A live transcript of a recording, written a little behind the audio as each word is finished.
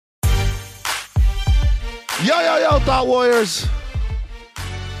Yo, Thought Warriors.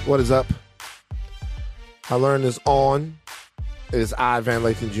 What is up? I learned is on. It is I, Van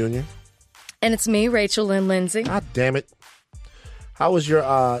Lathan Jr. And it's me, Rachel Lynn Lindsay. God damn it. How was your,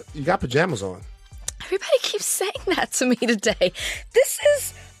 you got pajamas on? Everybody keeps saying that to me today. This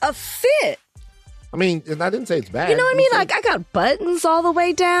is a fit. I mean, and I didn't say it's bad. You know what I mean? Like, I got buttons all the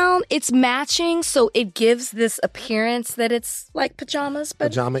way down. It's matching, so it gives this appearance that it's like pajamas,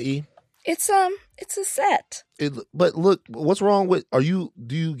 but Pajama-y? it's a set. But look, what's wrong with, do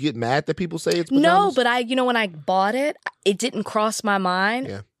you get mad that people say it's pajamas? No, but when I bought it, it didn't cross my mind.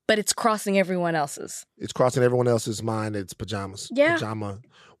 Yeah. But it's crossing everyone else's. It's crossing everyone else's mind. It's pajamas. Yeah. Pajama.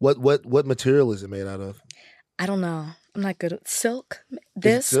 What material is it made out of? I don't know. I'm not good at silk.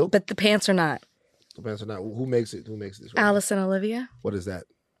 Silk? But the pants are not. The pants are not. Who makes it? Who makes this? Alice and Olivia. What is that?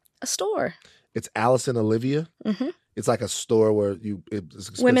 A store. It's Alice and Olivia. Mm-hmm. It's like a store where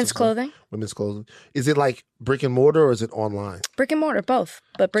it's Women's clothing. Women's clothing. Is it like brick and mortar or is it online? Brick and mortar, both.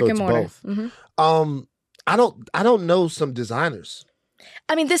 But brick So and it's mortar. both. Mm-hmm. I don't know some designers.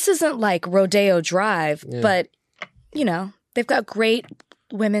 I mean, this isn't like Rodeo Drive, but, you know, they've got great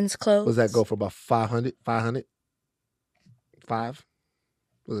women's clothes. Does that go for about 500? 500? 5?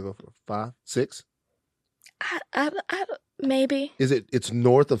 Does it go for 5? 6? I maybe. It's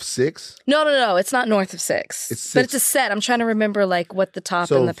north of 6? No. It's not north of 6. It's 6. But it's a set. I'm trying to remember like what the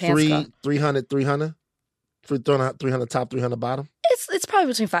top and the pants go. 300? 300 top, 300 bottom? It's probably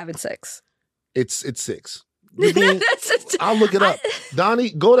between 5 and 6. It's 6. I'll look it up. Donnie,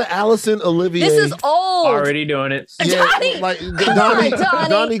 go to Allison Olivier. This is old. Already doing it. Yeah, Donnie,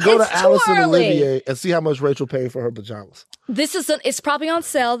 Donnie, go it's to Allison too early. Olivier and see how much Rachel paid for her pajamas. It's probably on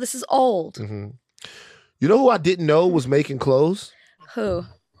sale. This is old. Mm-hmm. You know who I didn't know was making clothes? Who?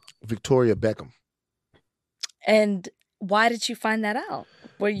 Victoria Beckham. And why did you find that out?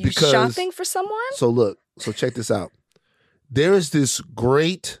 Were you Because- shopping for someone? So check this out. There is this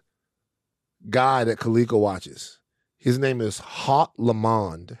great guy that Kalika watches. His name is Hot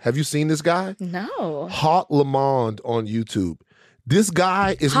Lamond. Have you seen this guy? No. Hot Lamond on YouTube. This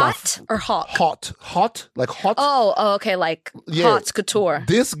guy is Hot or hawk? Hot, like hot. Oh, okay, like Hot's Couture.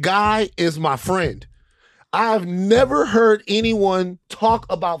 This guy is my friend. I've never heard anyone talk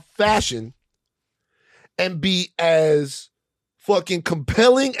about fashion and be as fucking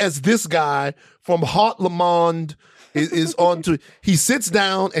compelling as this guy from Hot Lamond is on to. He sits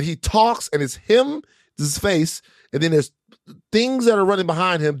down and he talks and it's his face, and then there's things that are running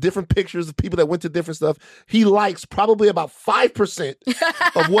behind him, different pictures of people that went to different stuff. He likes probably about 5%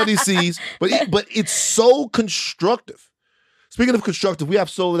 of what he sees, but it's so constructive. Speaking of constructive, we have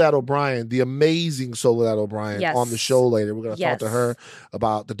Soledad O'Brien, the amazing Soledad O'Brien, on the show later. We're going to talk to her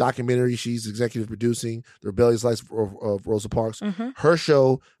about the documentary she's executive producing, The Rebellious Life of Rosa Parks. Mm-hmm. Her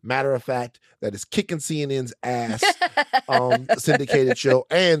show, matter of fact, that is kicking CNN's ass, syndicated show,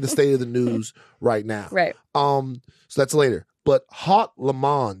 and the state of the news right now. Right. So that's later. But Hot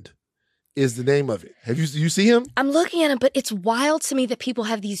Lamond is the name of it. Have you see him? I'm looking at him, but it's wild to me that people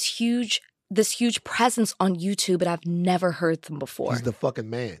have this huge presence on YouTube, and I've never heard them before. He's the fucking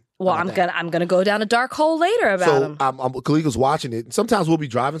man. Well, I'm gonna go down a dark hole later about him. So Kalika's watching it. Sometimes we'll be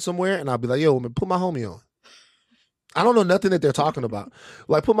driving somewhere, and I'll be like, "Yo, man, put my homie on." I don't know nothing that they're talking about.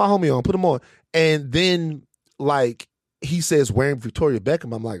 Like, put my homie on, put him on, and then like he says, wearing Victoria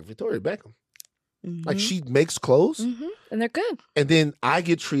Beckham. I'm like, Victoria Beckham. Mm-hmm. Like, she makes clothes, and they're good. and then I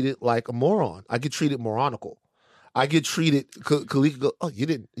get treated like a moron. I get treated moronical. I get treated. Kalika go, "Oh, you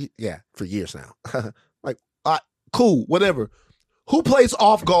didn't?" Yeah, for years now. Like, cool, whatever. Who plays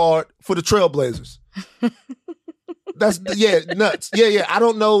off guard for the Trailblazers? That's nuts. Yeah. I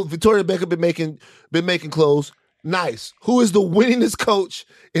don't know. Victoria Beckham been making clothes. Nice. Who is the winningest coach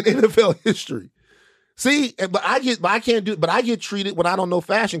in NFL history? See, but I can't do it. But I get treated when I don't know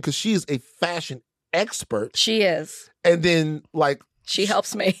fashion because she is a fashion expert. She is. And then like she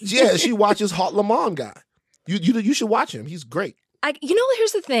helps me. Yeah, she watches Hot Lamond guy. You should watch him. He's great.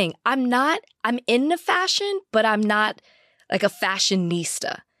 Here's the thing. I'm into fashion, but I'm not like a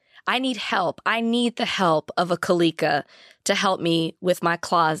fashionista. I need help. I need the help of a Kalika to help me with my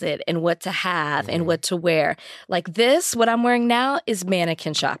closet and what to have and what to wear. Like this, what I'm wearing now is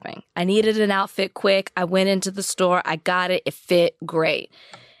mannequin shopping. I needed an outfit quick. I went into the store. I got it. It fit great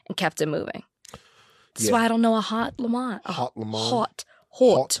and kept it moving. That's why I don't know a Hot Lamont. Hot Lamont.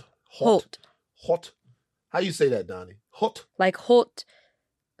 Hot. How you say that, Donnie? Hot. Like hot.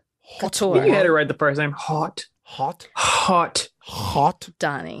 Couture. You had it right the first time. Hot.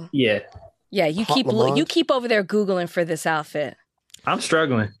 Donnie. Yeah. Yeah, you keep over there Googling for this outfit. I'm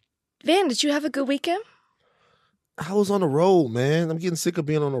struggling. Van, did you have a good weekend? I was on the road, man. I'm getting sick of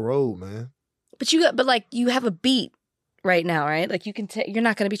being on the road, man. but like you have a beat right now, right? Like you can you're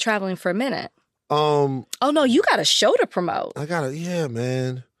not going to be traveling for a minute. Oh no, you got a show to promote. Yeah,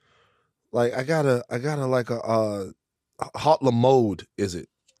 man. Like I gotta like a Hot Lamode, is it?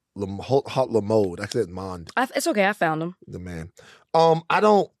 Hot Lamode. I said Mond. It's okay. I found him. The man. I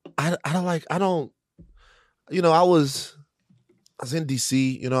don't, you know, I was in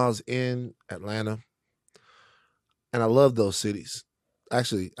DC, you know, I was in Atlanta, and I love those cities.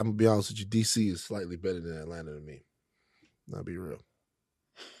 Actually, I'm gonna be honest with you, DC is slightly better than Atlanta to me. I'll be real.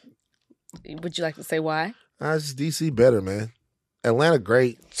 Would you like to say why? Just DC better, man. Atlanta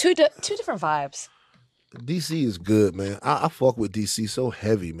great. Two different vibes. DC is good, man. I fuck with DC so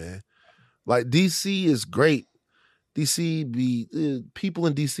heavy, man. Like DC is great. People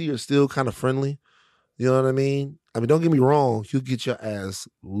in DC are still kind of friendly. You know what I mean? Don't get me wrong. You'll get your ass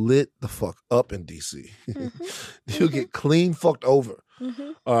lit the fuck up in DC. Mm-hmm. You'll get clean fucked over.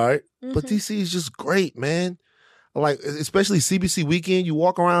 Mm-hmm. All right? Mm-hmm. But DC is just great, man. Like, especially CBC weekend. You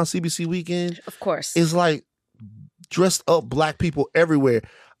walk around CBC weekend. Of course. It's like dressed up black people everywhere.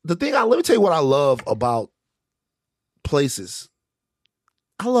 Let me tell you what I love about places.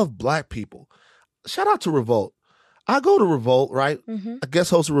 I love black people. Shout out to Revolt. I go to Revolt, right? Mm-hmm. I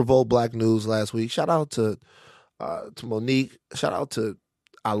guest hosted Revolt Black News last week. Shout out to Monique. Shout out to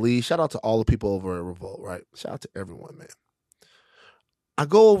Ali. Shout out to all the people over at Revolt, right? Shout out to everyone, man. I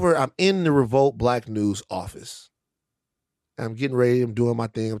go over, I'm in the Revolt Black News office. I'm getting ready. I'm doing my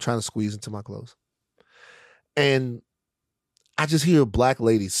thing. I'm trying to squeeze into my clothes. And I just hear a black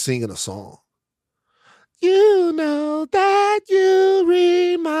lady singing a song. You know that you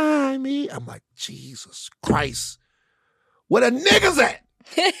remind me. I'm like, Jesus Christ. Where the niggas at?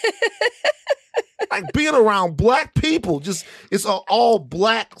 Like being around black people, it's an all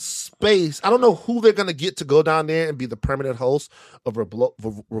black space. I don't know who they're going to get to go down there and be the permanent host of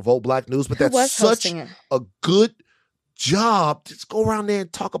Revolt Black News, but that's such a good job. Just go around there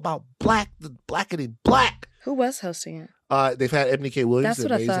and talk about the blackity black. Who was hosting it? They've had Ebony K. Williams. That's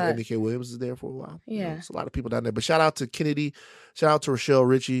what I thought. Ebony K. Williams is there for a while. Yeah. You know, there's a lot of people down there. But shout out to Kennedy. Shout out to Rochelle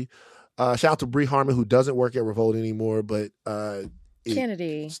Ritchie. Shout out to Bree Harmon, who doesn't work at Revolt anymore, but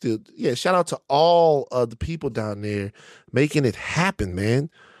Kennedy. Still, yeah. Shout out to all of the people down there making it happen,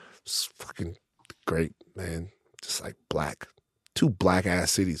 man. It's fucking great, man. Just like black. Two black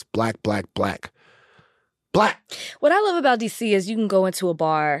ass cities. Black, black, black. Black. What I love about DC is you can go into a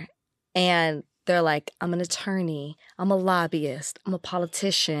bar and they're like, I'm an attorney, I'm a lobbyist, I'm a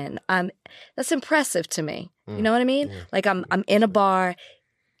politician. That's impressive to me. You know what I mean? Yeah. Like I'm in a bar,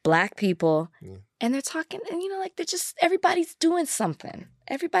 black people, and they're talking, and like they're just, everybody's doing something.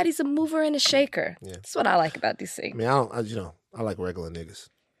 Everybody's a mover and a shaker. Yeah. That's what I like about DC. I like regular niggas.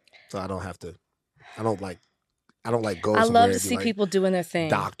 So I don't like go I somewhere love to see people doing their thing.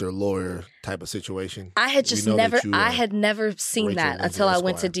 Doctor, lawyer type of situation. I had never seen Rachel that until I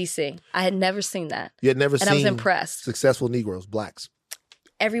went to Esquire. DC. I had never seen that. You had never and seen I was impressed. Successful Negroes, blacks.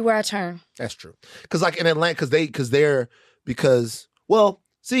 Everywhere I turn. That's true. Because like in Atlanta,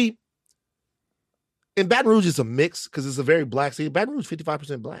 see, in Baton Rouge it's a mix because it's a very black city. Baton Rouge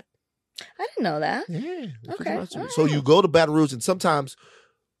 55% black. I didn't know that. Yeah. Okay. So you go to Baton Rouge and sometimes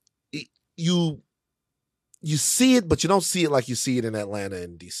you see it, but you don't see it like you see it in Atlanta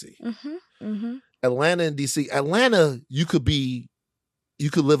and DC. Mm-hmm. Mm-hmm. Atlanta and DC. Atlanta, you could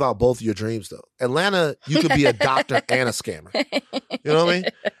live out both of your dreams though. Atlanta, you could be a doctor and a scammer. You know what I mean?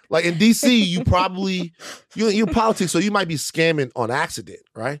 Like in DC, you're in politics, so you might be scamming on accident,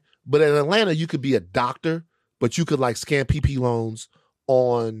 right? But in Atlanta, you could be a doctor, but you could like scam PP loans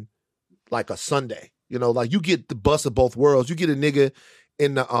on like a Sunday. You know, like you get the bust of both worlds. You get a nigga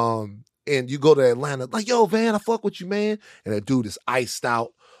in the and you go to Atlanta, like, yo, Van, I fuck with you, man. And that dude is iced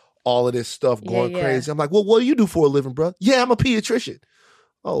out, all of this stuff going crazy. I'm like, well, what do you do for a living, bro? Yeah, I'm a pediatrician.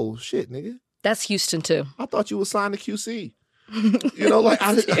 Oh, shit, nigga. That's Houston, too. I thought you were signed to QC. You know, like, you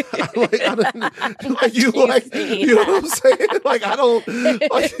know what I'm saying? Like, I don't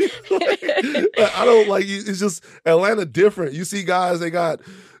like, it's just Atlanta different. You see guys, they got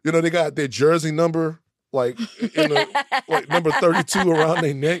their jersey number, like like number 32 around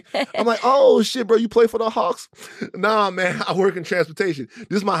their neck. I'm like, oh shit, bro, you play for the Hawks? Nah, man, I work in transportation.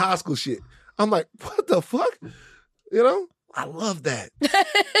 This is my high school shit. I'm like, what the fuck? You know, I love that.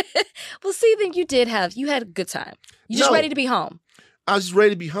 Well, see, then you had a good time. You just ready to be home. I was just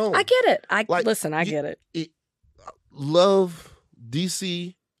ready to be home. I get it. I get it. Love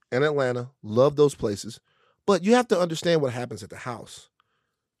DC and Atlanta. Love those places, but you have to understand what happens at the house.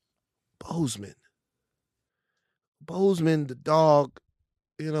 Bozeman, the dog,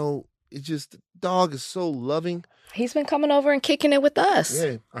 you know, the dog is so loving. He's been coming over and kicking it with us.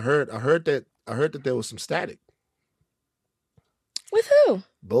 Yeah, I heard that I heard that there was some static. With who?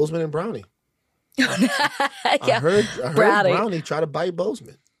 Bozeman and Brownie. Yeah, I heard Brownie. Brownie try to bite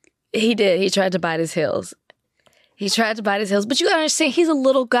Bozeman. He did. He tried to bite his heels. But you gotta understand, he's a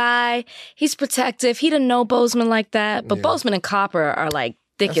little guy. He's protective. He didn't know Bozeman like that. But Bozeman and Copper are like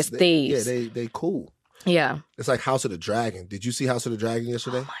thick as thieves. Yeah, they cool. Yeah. It's like House of the Dragon. Did you see House of the Dragon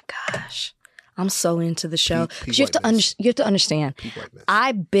yesterday? Oh my gosh. I'm so into the show. Peak You have to understand. Peak whiteness.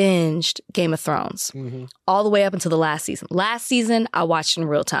 I binged Game of Thrones all the way up until the last season. Last season, I watched in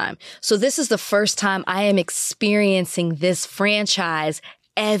real time. So this is the first time I am experiencing this franchise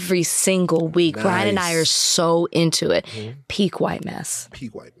every single week. Nice. Brian and I are so into it. Peak white mess.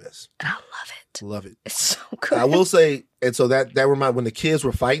 Peak whiteness. And I love it. Love it. It's so good. I will say, and so that reminded, when the kids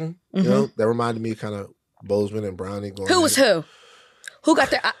were fighting, you know, that reminded me kind of Bozeman and Brownie going. Who was who? Who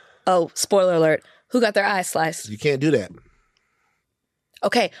got their oh, spoiler alert. Who got their eyes sliced? You can't do that.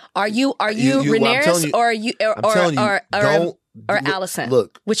 Okay. Are you well, Rhaenyra or are you don't Alicent?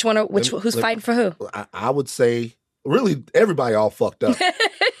 Look. Which one who's fighting for who? I would say really everybody all fucked up.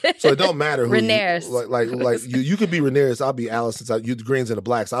 So it don't matter who Rhaenyra's. like you could be Rhaenyra's, I'll be Alicent's, you the Greens and the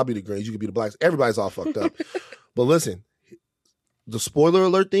Blacks, I'll be the Greens, you could be the Blacks. Everybody's all fucked up. But listen, the spoiler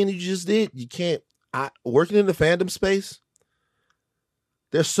alert thing that you just did, you can't. Working in the fandom space,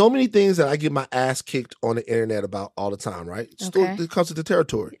 there's so many things that I get my ass kicked on the internet about all the time, right? Still, it comes to the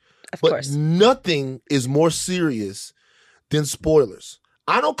territory. Of but course. nothing is more serious than spoilers.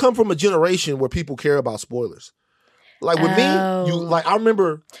 I don't come from a generation where people care about spoilers. Like with me, I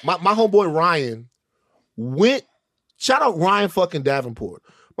remember my homeboy Ryan went, shout out Ryan fucking Davenport.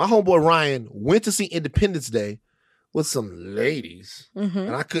 My homeboy Ryan went to see Independence Day with some ladies,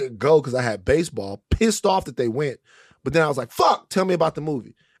 and I couldn't go because I had baseball, pissed off that they went. But then I was like, fuck, tell me about the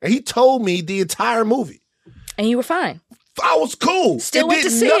movie. And he told me the entire movie. And you were fine. I was cool. Still went to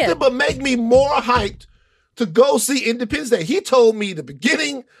see it did nothing it. but make me more hyped to go see Independence Day. He told me the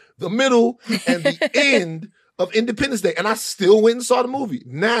beginning, the middle, and the end of Independence Day. And I still went and saw the movie.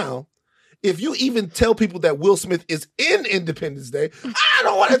 Now, if you even tell people that Will Smith is in Independence Day, I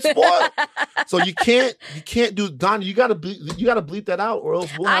don't want it spoiled. So you can't do Donnie. You gotta bleep that out, or else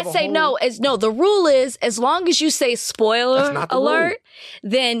we'll have I say no. The rule is as long as you say spoiler alert,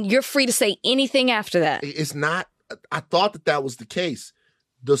 then you're free to say anything after that. It's not. I thought that was the case.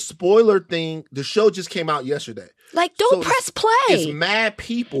 The spoiler thing. The show just came out yesterday. Like, don't press play. It's mad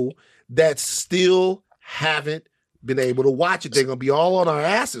people that still haven't been able to watch it. They're going to be all on our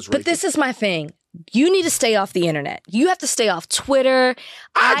asses. But this is my thing. You need to stay off the internet. You have to stay off Twitter,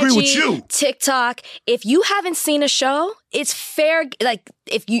 I IG, agree with you. TikTok. If you haven't seen a show, it's fair. Like,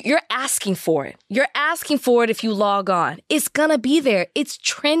 if you're asking for it. You're asking for it if you log on. It's going to be there. It's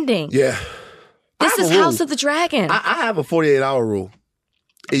trending. Yeah. This is House of the Dragon. I have a 48-hour rule.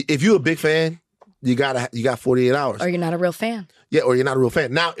 If you're a big fan, you got 48 hours. Or you're not a real fan. Yeah, or you're not a real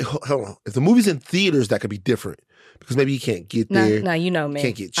fan. Now, hold on. If the movie's in theaters, that could be different. Because maybe you can't get there. No, you know me.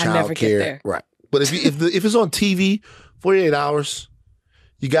 Can't get I never get childcare. there. Right. But if it's on TV, 48 hours,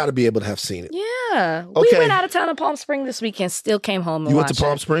 you got to be able to have seen it. Yeah. Okay. We went out of town in Palm Springs this weekend. Still came home and You went to watched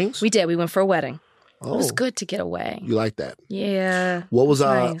Palm it. Springs? We did. We went for a wedding. Oh. It was good to get away. You like that? Yeah. What was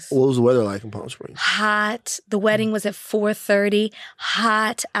nice. What was the weather like in Palm Springs? Hot. The wedding was at 4:30.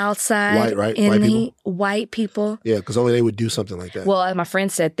 Hot outside. White, right? In White the people? white people. Yeah, because only they would do something like that. Well, my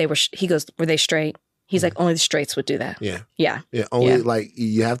friend said they were. He goes, "Were they straight?" He's like, "Only the straights would do that." Yeah. Yeah. Yeah. Only like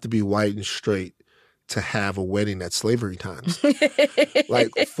you have to be white and straight to have a wedding at slavery times.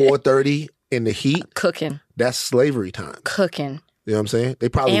 Like 4:30 in the heat. Cooking. That's slavery time. Cooking. You know what I'm saying? They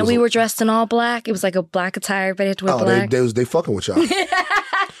probably And we were dressed in all black. It was like a black attire. Everybody had to wear black. They fucking with y'all.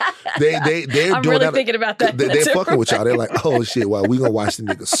 they're I'm doing really that. thinking about that. They're fucking with y'all. They're like, oh shit, wow, we gonna watch the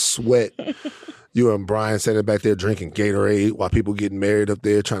niggas sweat. You and Brian sitting back there drinking Gatorade while people getting married up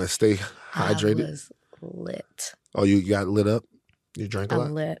there trying to stay hydrated. I was lit. Oh, you got lit up? You drank a lot?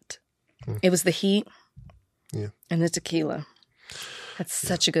 I'm lit. It was the heat. Yeah. And the tequila. Had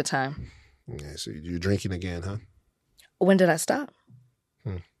such a good time. Yeah, so you're drinking again, huh? When did I stop?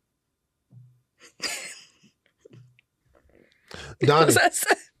 Donnie.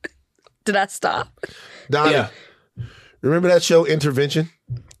 Did I stop? Donnie. Yeah. Remember that show, Intervention?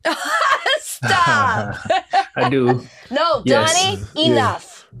 Stop. I do. No, Yes. Donnie,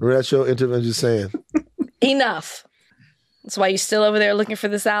 enough. Remember that show, Intervention, saying, Enough. That's why you're still over there looking for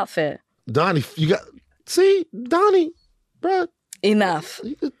this outfit. Donnie, Donnie, bro, Enough.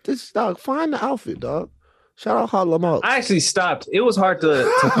 this dog, find the outfit, dog. Shout out Hot Lamont. I actually stopped. It was hard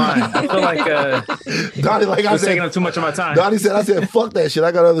to find. I feel like Donnie, like it I was said, taking up too much of my time. Donnie said, I said, fuck that shit.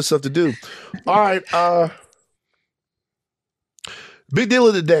 I got other stuff to do. All right. Big deal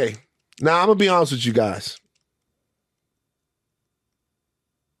of the day. Now, I'm going to be honest with you guys.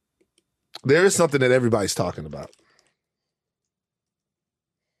 There is something that everybody's talking about.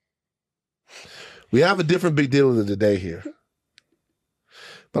 We have a different big deal of the day here.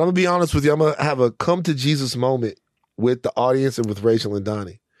 But I'm going to be honest with you. I'm going to have a come to Jesus moment with the audience and with Rachel and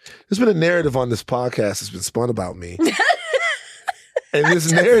Donnie. There's been a narrative on this podcast that's been spun about me. And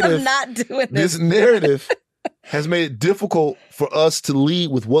this narrative has made it difficult for us to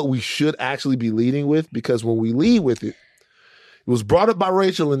lead with what we should actually be leading with, because when we lead with it, it was brought up by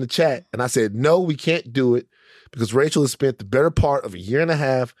Rachel in the chat, and I said, no, we can't do it because Rachel has spent the better part of a year and a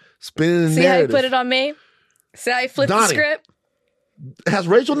half spinning the narrative. See how you put it on me? See how you flipped the script? Has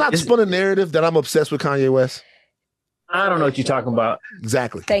Rachel not spun a narrative that I'm obsessed with Kanye West? I don't know what you're talking about.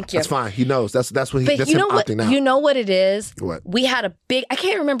 Exactly. Thank you. That's fine. He knows. That's what he. But that's you know him what? opting out. You know what it is? What? We had a big. I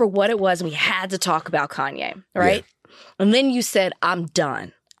can't remember what it was. And we had to talk about Kanye, right? Yeah. And then you said, "I'm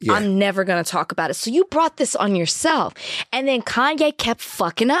done. Yeah. I'm never going to talk about it." So you brought this on yourself, and then Kanye kept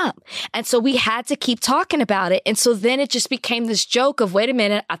fucking up, and so we had to keep talking about it. And so then it just became this joke of, "Wait a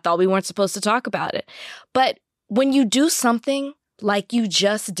minute, I thought we weren't supposed to talk about it." But when you do something like you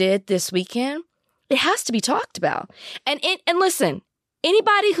just did this weekend, it has to be talked about. And listen,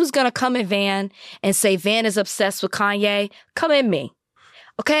 anybody who's going to come at Van and say Van is obsessed with Kanye, come at me.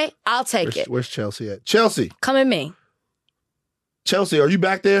 Okay? I'll take it. Where's Chelsea at? Chelsea. Come at me. Chelsea, are you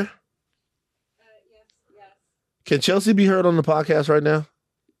back there? Yes. Can Chelsea be heard on the podcast right now?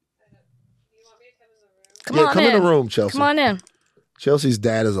 You want me to come in the room? Come in the room, Chelsea. Come on in. Chelsea's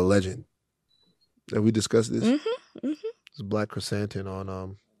dad is a legend. Have we discussed this? Mm-hmm. It's Black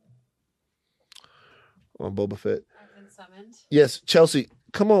Chrysanthemum on Boba Fett. I've been summoned. Yes, Chelsea,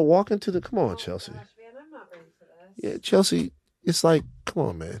 come on, walk into the. Come on, Chelsea. Gosh, man, I'm not ready for this. Yeah, Chelsea, it's like, come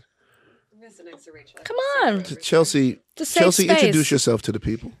on, man. I'm gonna sit next to Rachel. Come on. Chelsea, introduce yourself to the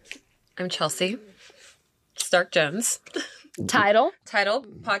people. I'm Chelsea Stark Jones. Title,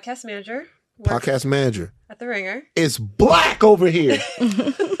 podcast manager. Podcast manager. At The Ringer. It's black over here.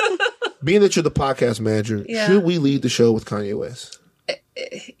 Being that you're the podcast manager, should we lead the show with Kanye West?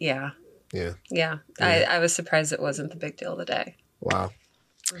 Yeah. Yeah. I was surprised it wasn't the big deal of the day. Wow.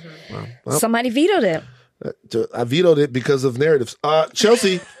 Mm-hmm. Wow. Well, somebody vetoed it. I vetoed it because of narratives.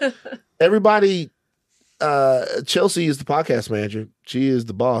 Chelsea, everybody, Chelsea is the podcast manager. She is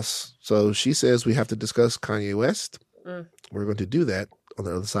the boss. So she says we have to discuss Kanye West. We're going to do that on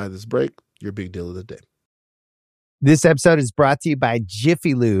the other side of this break. Your big deal of the day. This episode is brought to you by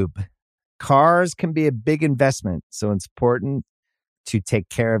Jiffy Lube. Cars can be a big investment, so it's important to take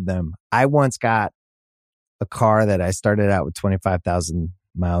care of them. I once got a car that I started out with 25,000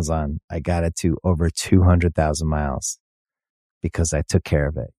 miles on. I got it to over 200,000 miles because I took care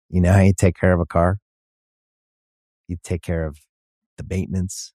of it. You know how you take care of a car? You take care of the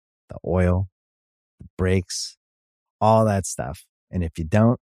maintenance, the oil, the brakes, all that stuff. And if you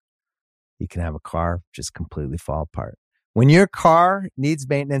don't, you can have a car just completely fall apart. When your car needs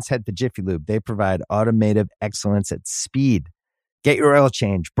maintenance, head to Jiffy Lube. They provide automotive excellence at speed. Get your oil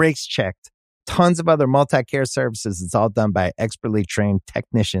change, brakes checked, tons of other multi-care services. It's all done by expertly trained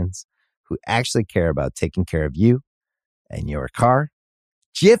technicians who actually care about taking care of you and your car.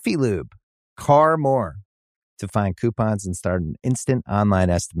 Jiffy Lube, car more. To find coupons and start an instant online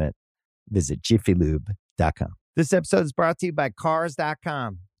estimate, visit jiffylube.com. This episode is brought to you by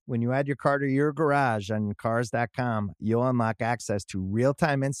Cars.com. When you add your car to your garage on Cars.com, you'll unlock access to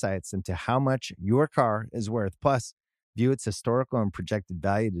real-time insights into how much your car is worth. Plus, view its historical and projected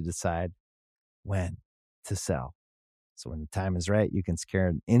value to decide when to sell. So when the time is right, you can secure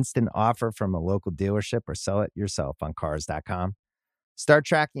an instant offer from a local dealership or sell it yourself on Cars.com. Start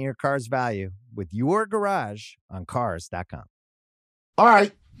tracking your car's value with your garage on Cars.com. All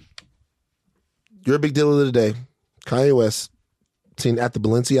right. Your big deal of the day. Kanye West seen at the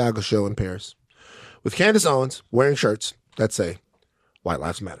Balenciaga show in Paris with Candace Owens wearing shirts that say White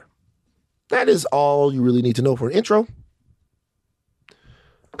Lives Matter. That is all you really need to know for an intro.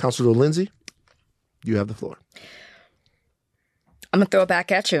 Counselor Lindsay, you have the floor. I'm going to throw it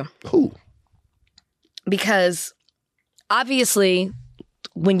back at you. Who? Because obviously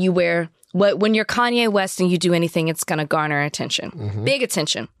when you're Kanye West and you do anything, it's going to garner attention. Mm-hmm. Big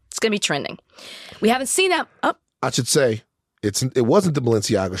attention. It's going to be trending. We haven't seen that. Oh. I should say, it wasn't the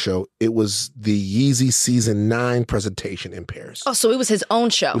Balenciaga show. It was the Yeezy Season 9 presentation in Paris. Oh, so it was his own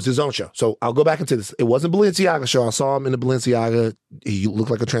show. It was his own show. So I'll go back into this. It wasn't Balenciaga show. I saw him in the Balenciaga. He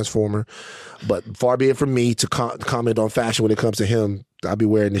looked like a transformer. But far be it from me to comment on fashion when it comes to him. I'll be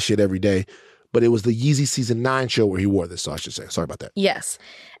wearing this shit every day. But it was the Yeezy Season 9 show where he wore this, so I should say. Sorry about that. Yes.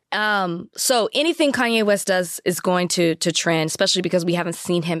 So anything Kanye West does is going to trend, especially because we haven't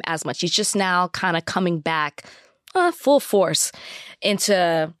seen him as much. He's just now kind of coming back full force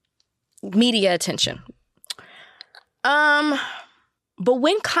into media attention. But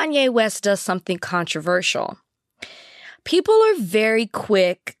when Kanye West does something controversial, people are very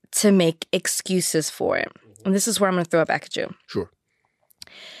quick to make excuses for it. And this is where I'm going to throw it back at you. Sure.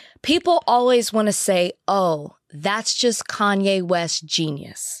 People always want to say, oh, that's just Kanye West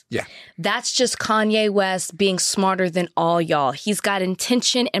genius. Yeah. That's just Kanye West being smarter than all y'all. He's got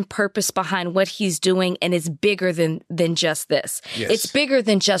intention and purpose behind what he's doing, and it's bigger than just this. Yes. It's bigger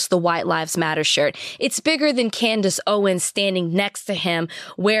than just the White Lives Matter shirt. It's bigger than Candace Owens standing next to him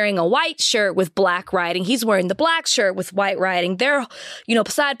wearing a white shirt with black writing. He's wearing the black shirt with white writing. They're,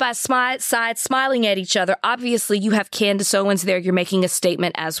 side by side smiling at each other. Obviously, you have Candace Owens there. You're making a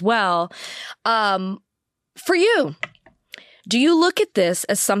statement as well. For you, do you look at this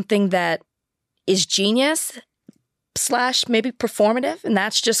as something that is genius / maybe performative, and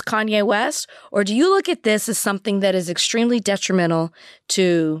that's just Kanye West? Or do you look at this as something that is extremely detrimental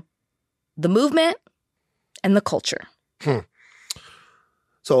to the movement and the culture?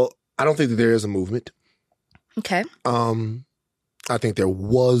 So I don't think that there is a movement. Okay. I think there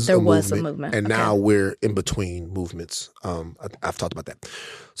was a movement. And now we're in between movements. I've talked about that.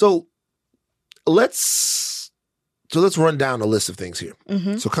 So let's run down a list of things here.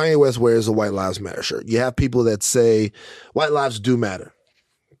 Mm-hmm. So Kanye West wears a White Lives Matter shirt. You have people that say white lives do matter.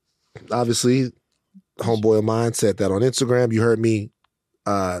 Obviously, homeboy of mine said that on Instagram. You heard me.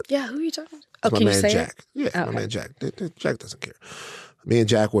 Who are you talking to? Oh, my can you man say Jack. it? Yeah, Oh, my okay. man Jack. Jack doesn't care. Me and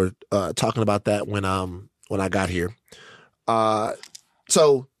Jack were talking about that when I got here.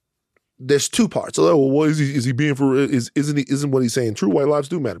 So there's two parts. So, what is he being for? Isn't what he's saying true? White lives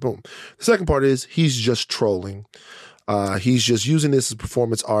do matter. Boom. The second part is he's just trolling. He's just using this as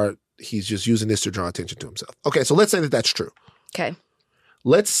performance art. He's just using this to draw attention to himself. Okay, so let's say that that's true. Okay.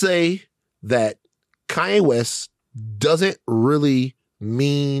 Let's say that Kanye West doesn't really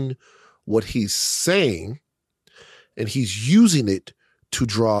mean what he's saying, and he's using it to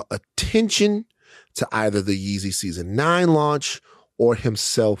draw attention to either the Yeezy Season 9 launch or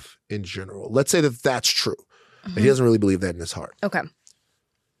himself in general. Let's say that that's true. Mm-hmm. But he doesn't really believe that in his heart. Okay.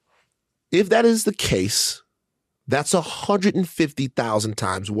 If that is the case, that's 150,000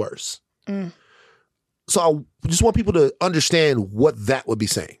 times worse. Mm. So I just want people to understand what that would be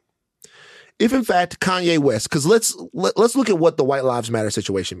saying. If in fact Kanye West, because let's look at what the White Lives Matter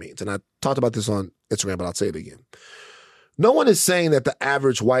situation means. And I talked about this on Instagram, but I'll say it again. No one is saying that the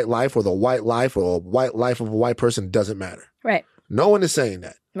average white life or the white life or a white life of a white person doesn't matter. Right. No one is saying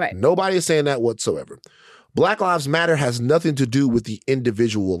that. Right. Nobody is saying that whatsoever. Black Lives Matter has nothing to do with the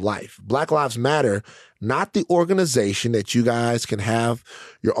individual life. Black Lives Matter, not the organization that you guys can have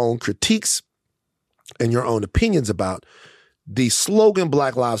your own critiques and your own opinions about. The slogan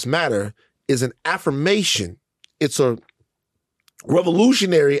Black Lives Matter is an affirmation. It's a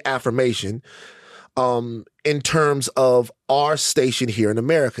revolutionary affirmation in terms of our station here in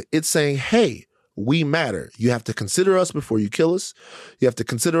America. It's saying, hey, we matter. You have to consider us before you kill us. You have to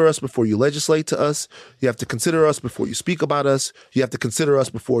consider us before you legislate to us. You have to consider us before you speak about us. You have to consider us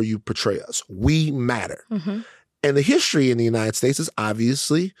before you portray us. We matter. Mm-hmm. And the history in the United States is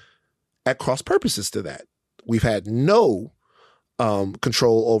obviously at cross purposes to that. We've had no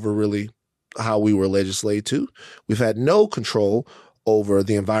control over really how we were legislated to. We've had no control over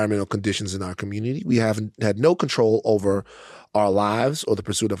the environmental conditions in our community. We haven't had no control over our lives or the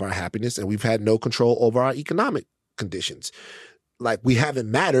pursuit of our happiness, and we've had no control over our economic conditions. Like, we haven't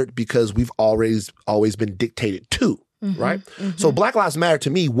mattered because we've always been dictated to, right? Mm-hmm. So Black Lives Matter to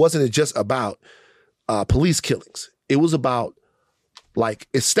me wasn't just about police killings. It was about like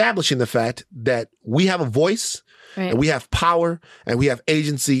establishing the fact that we have a voice, Right. and we have power, and we have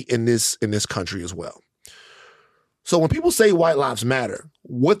agency in this country as well. So when people say white lives matter,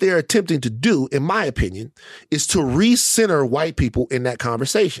 what they're attempting to do, in my opinion, is to recenter white people in that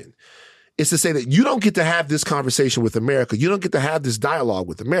conversation. It's to say that you don't get to have this conversation with America. You don't get to have this dialogue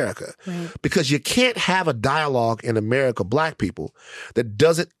with America. Right. Because you can't have a dialogue in America, Black people, that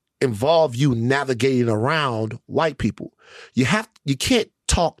doesn't involve you navigating around white people. You can't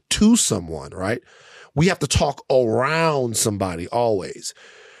talk to someone, right? We have to talk around somebody always.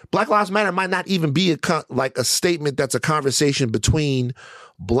 Black Lives Matter might not even be a statement that's a conversation between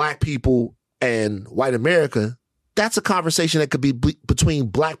Black people and white America. That's a conversation that could be between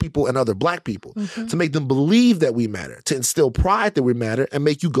Black people and other Black people to make them believe that we matter, to instill pride that we matter, and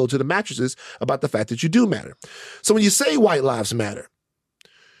make you go to the mattresses about the fact that you do matter. So when you say white lives matter,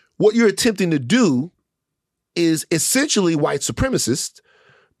 what you're attempting to do is essentially white supremacist,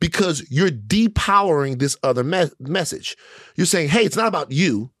 because you're depowering this other message. You're saying, hey, it's not about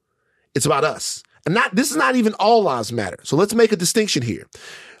you, it's about us. And this is not even all lives matter. So let's make a distinction here.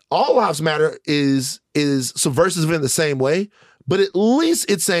 All lives matter is subversive in the same way, but at least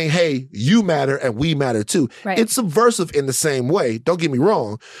it's saying, hey, you matter and we matter too. Right. It's subversive in the same way, don't get me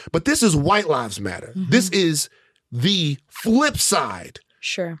wrong, but this is white lives matter. This is the flip side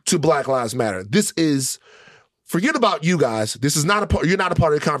to Black Lives Matter. This is, forget about you guys. This is not you're not a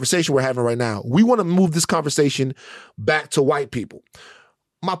part of the conversation we're having right now. We want to move this conversation back to white people.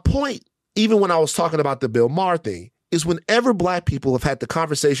 My point, even when I was talking about the Bill Maher thing, is whenever Black people have had the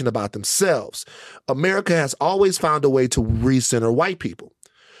conversation about themselves, America has always found a way to recenter white people,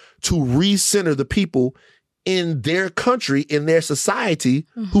 to recenter the people in their country, in their society,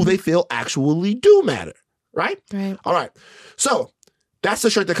 who they feel actually do matter, right? Right. All right. So that's the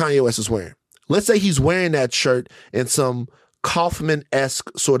shirt that Kanye West is wearing. Let's say he's wearing that shirt in some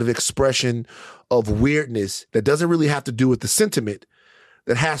Kaufman-esque sort of expression of weirdness that doesn't really have to do with the sentiment,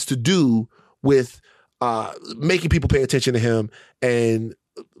 that has to do with making people pay attention to him and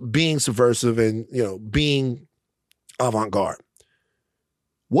being subversive and, being avant-garde.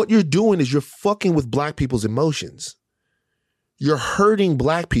 What you're doing is you're fucking with Black people's emotions. You're hurting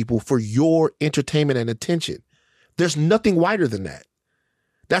Black people for your entertainment and attention. There's nothing whiter than that.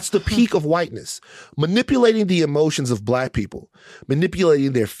 That's the peak of whiteness. Manipulating the emotions of Black people,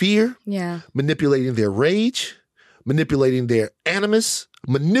 manipulating their fear, manipulating their rage, manipulating their animus,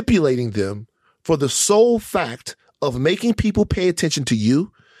 manipulating them for the sole fact of making people pay attention to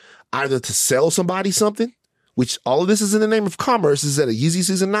you, either to sell somebody something, which all of this is in the name of commerce. This is at a Yeezy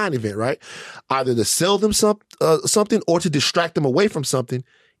Season 9 event, right? Either to sell them something or to distract them away from something.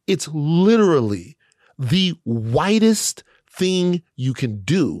 It's literally the whitest thing you can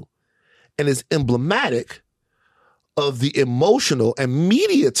do, and is emblematic of the emotional and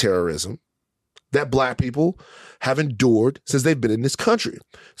media terrorism that Black people have endured since they've been in this country.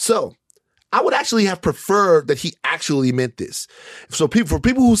 So I would actually have preferred that he actually meant this. So for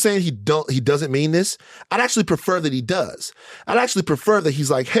people who saying he doesn't mean this, I'd actually prefer that he does. I'd actually prefer that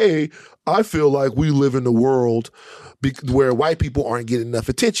he's like, hey, I feel like we live in a world where white people aren't getting enough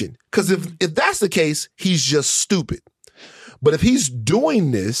attention. Because if that's the case, he's just stupid. But if he's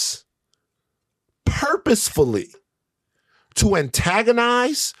doing this purposefully to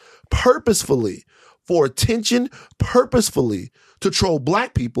antagonize, purposefully for attention, purposefully to troll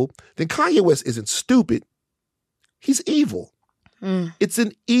Black people, then Kanye West isn't stupid. He's evil. It's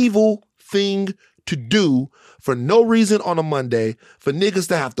an evil thing to do for no reason on a Monday, for niggas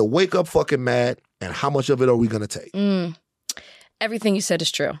to have to wake up fucking mad. And how much of it are we going to take? Everything you said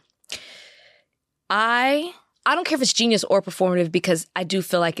is true. I don't care if it's genius or performative, because I do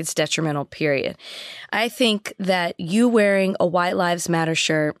feel like it's detrimental, period. I think that you wearing a White Lives Matter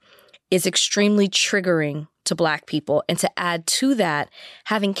shirt is extremely triggering to Black people. And to add to that,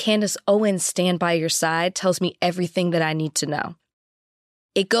 having Candace Owens stand by your side tells me everything that I need to know.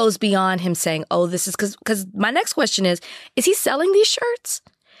 It goes beyond him saying, oh, this is because my next question is he selling these shirts?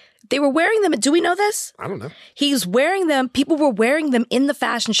 They were wearing them. Do we know this? I don't know. He's wearing them. People were wearing them in the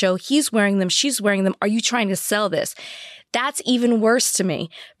fashion show. He's wearing them. She's wearing them. Are you trying to sell this? That's even worse to me,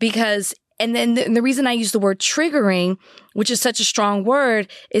 because and then the reason I use the word triggering, which is such a strong word,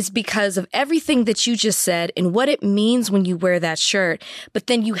 is because of everything that you just said and what it means when you wear that shirt. But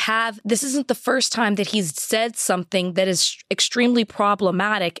then this isn't the first time that he's said something that is extremely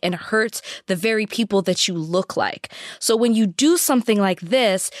problematic and hurts the very people that you look like. So when you do something like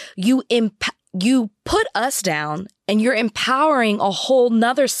this, you put us down, and you're empowering a whole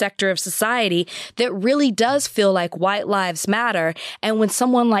nother sector of society that really does feel like white lives matter. And when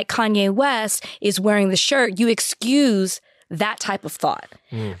someone like Kanye West is wearing the shirt, you excuse that type of thought.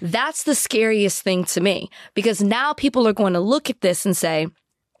 That's the scariest thing to me, because now people are going to look at this and say,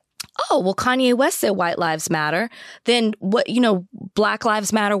 oh, well, Kanye West said white lives matter. Then what, Black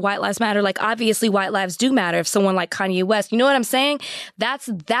lives matter, white lives matter. Like, obviously white lives do matter if someone like Kanye West, you know what I'm saying? That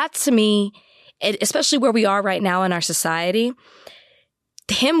to me, especially where we are right now in our society,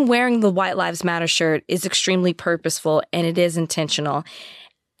 him wearing the White Lives Matter shirt is extremely purposeful, and it is intentional.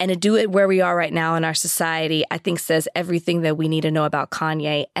 And to do it where we are right now in our society, I think says everything that we need to know about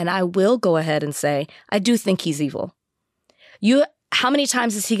Kanye. And I will go ahead and say, I do think he's evil. How many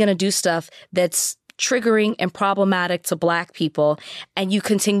times is he going to do stuff that's triggering and problematic to Black people, and you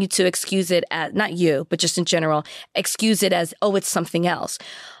continue to excuse it as, not you, but just in general, excuse it as, oh, it's something else?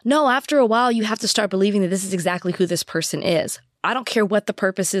 No, after a while, you have to start believing that this is exactly who this person is. I don't care what the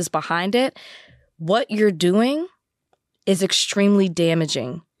purpose is behind it. What you're doing is extremely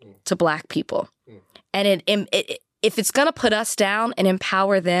damaging to Black people. And if it's going to put us down and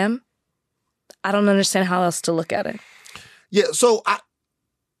empower them, I don't understand how else to look at it. Yeah, so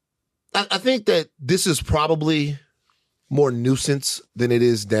I think that this is probably more nuisance than it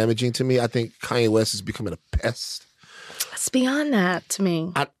is damaging to me. I think Kanye West is becoming a pest. It's beyond that to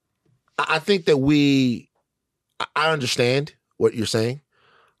me. I think that I understand what you're saying.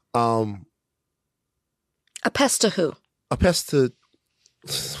 A pest to who? A pest to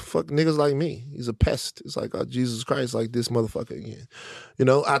fuck niggas like me. He's a pest. It's like, oh, Jesus Christ, like this motherfucker again. You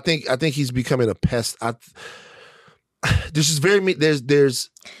know, I think he's becoming a pest. There's just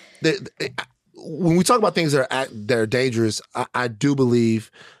when we talk about things that are dangerous, I do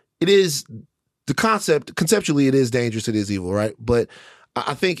believe it is the concept. Conceptually, it is dangerous. It is evil, right? But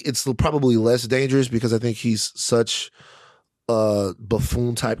I think it's probably less dangerous because I think he's such a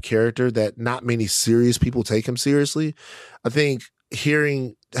buffoon type character that not many serious people take him seriously. I think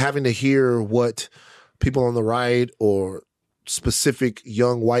having to hear what people on the right or specific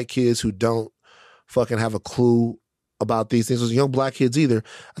young white kids who don't fucking have a clue about these things, those young black kids either,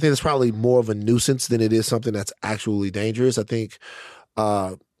 I think that's probably more of a nuisance than it is something that's actually dangerous. I think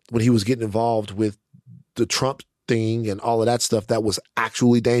when he was getting involved with the Trump thing and all of that stuff, that was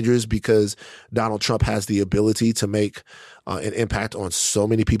actually dangerous because Donald Trump has the ability to make an impact on so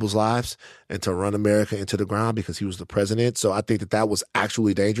many people's lives and to run America into the ground because he was the president. So I think that was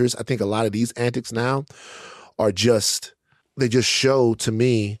actually dangerous. I think a lot of these antics now they just show to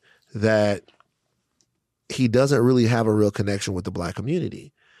me that he doesn't really have a real connection with the black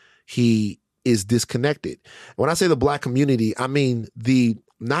community. He is disconnected. When I say the black community, I mean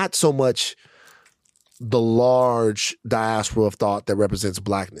not so much the large diaspora of thought that represents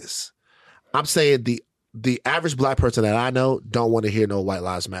blackness. I'm saying the average black person that I know don't want to hear no White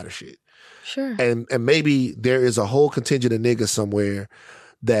Lives Matter shit. Sure. And maybe there is a whole contingent of niggas somewhere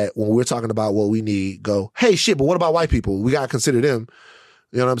that when we're talking about what we need, go, hey, shit, but what about white people? We got to consider them.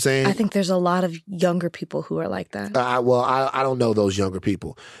 You know what I'm saying? I think there's a lot of younger people who are like that. I don't know those younger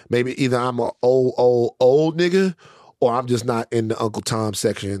people. Maybe either I'm an old nigga or I'm just not in the Uncle Tom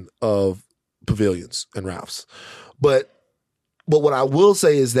section of Pavilions and Ralph's. But what I will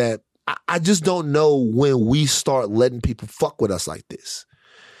say is that I just don't know when we start letting people fuck with us like this.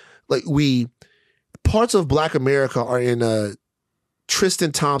 Like parts of Black America are in a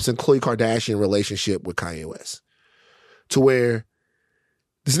Tristan Thompson, Khloe Kardashian relationship with Kanye West, to where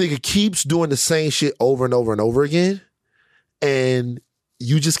this nigga keeps doing the same shit over and over and over again, and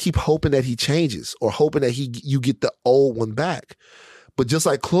you just keep hoping that he changes or hoping that you get the old one back. But just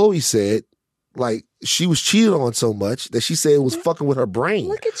like Khloe said, like she was cheated on so much that she said it was fucking with her brain.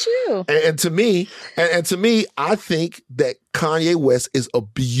 Look at you. And to me, I think that Kanye West is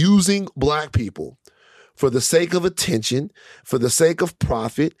abusing black people for the sake of attention, for the sake of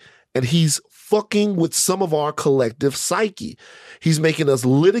profit, and he's fucking with some of our collective psyche. He's making us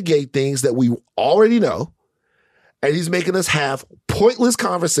litigate things that we already know, and he's making us have pointless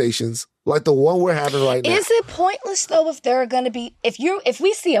conversations like the one we're having right now. Is it pointless though if there are going to be if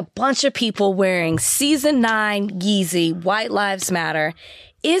we see a bunch of people wearing season 9 Yeezy, White Lives Matter,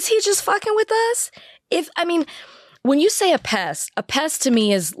 is he just fucking with us? When you say a pest to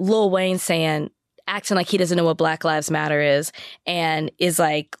me is Lil Wayne acting like he doesn't know what Black Lives Matter is and is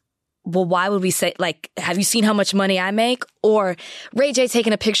like, well, why would we say, like, have you seen how much money I make? Or Ray J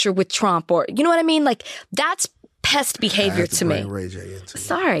taking a picture with Trump, or, you know what I mean? Like, that's pest behavior to me. Ray J into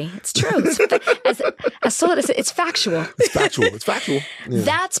Sorry, it's true. It's factual. It's factual. Yeah.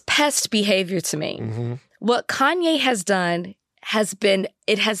 That's pest behavior to me. Mm-hmm. What Kanye has done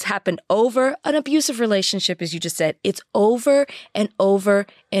it has happened over an abusive relationship, as you just said. It's over and over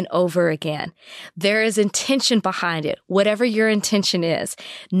and over again. There is intention behind it, whatever your intention is,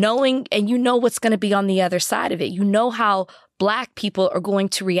 knowing, and you know what's going to be on the other side of it. You know how Black people are going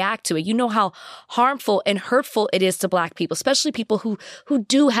to react to it. You know how harmful and hurtful it is to Black people, especially people who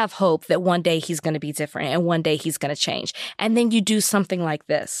do have hope that one day he's going to be different and one day he's going to change. And then you do something like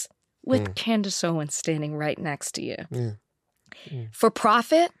this with Candace Owens standing right next to you. Yeah. For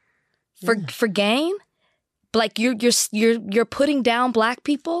profit, for gain, like you're putting down Black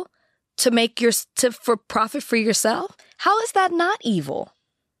people for profit for yourself. How is that not evil?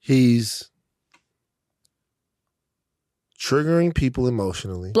 He's triggering people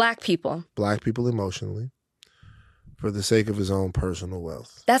emotionally. Black people emotionally for the sake of his own personal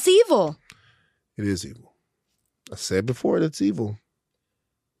wealth. That's evil. It is evil. I said before that's evil.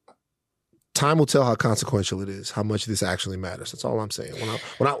 Time will tell how consequential it is, how much this actually matters. That's all I'm saying.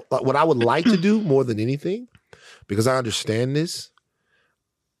 What I would like to do more than anything, because I understand this,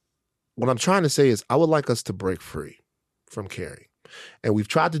 what I'm trying to say is I would like us to break free from caring. And we've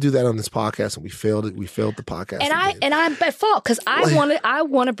tried to do that on this podcast, and we failed it. We failed the podcast. And I'm at fault because I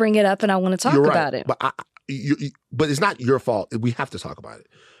want to bring it up and I want to talk You're right, about it. But but it's not your fault. We have to talk about it,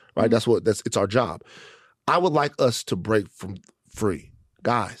 right? Mm-hmm. It's our job. I would like us to break from free,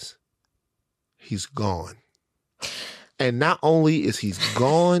 guys. He's gone, and not only is he's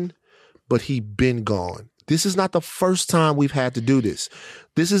gone, but he been gone. This is not the first time we've had to do this.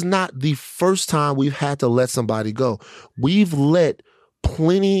 This is not the first time we've had to let somebody go. We've let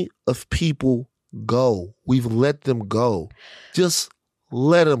plenty of people go. We've let them go. Just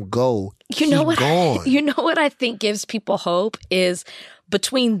let them go. You know what? Gone. You know what I think gives people hope is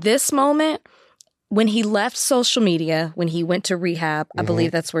between this moment when he left social media, when he went to rehab, I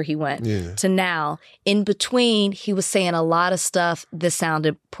believe that's where he went, to now, in between, he was saying a lot of stuff that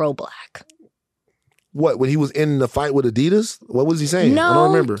sounded pro-Black. What, when he was in the fight with Adidas? What was he saying? No, I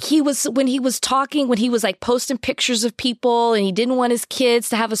don't remember. when he was like posting pictures of people and he didn't want his kids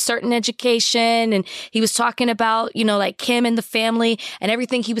to have a certain education. And he was talking about, like Kim and the family, and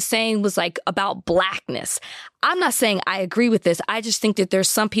everything he was saying was like about Blackness. I'm not saying I agree with this. I just think that there's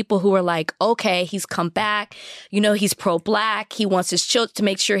some people who are like, okay, he's come back. He's pro-Black. He wants his children to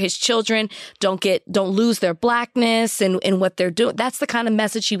make sure his children don't lose their Blackness and what they're doing. That's the kind of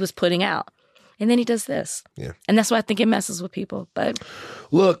message he was putting out. And then he does this. Yeah. And that's why I think it messes with people. But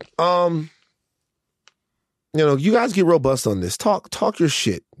look, you guys get robust on this. Talk your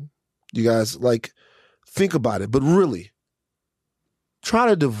shit. You guys, think about it. But really, try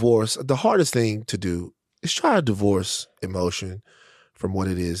to divorce. The hardest thing to do is try to divorce emotion from what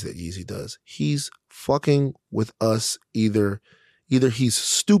it is that Yeezy does. He's fucking with us. Either he's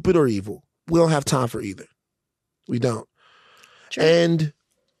stupid or evil. We don't have time for either. We don't. True. And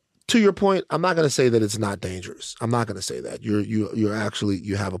to your point, I'm not going to say that it's not dangerous. I'm not going to say that. You're actually,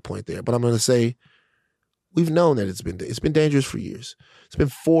 you have a point there. But I'm going to say we've known that it's been dangerous for years. It's been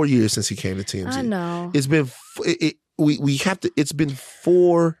 4 years since he came to TMZ. I know. It's been it's been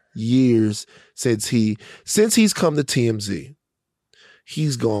 4 years since he's come to TMZ.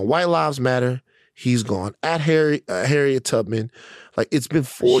 He's gone White Lives Matter. He's gone at Harriet Tubman. It's been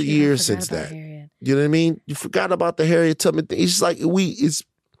 4 years since that. Harriet. You know what I mean? You forgot about the Harriet Tubman thing. It's just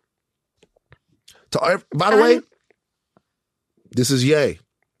by the way, this is Ye.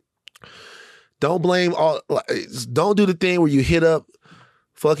 Don't blame don't do the thing where you hit up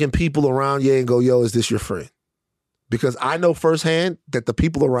fucking people around Ye and go, yo, is this your friend? Because I know firsthand that the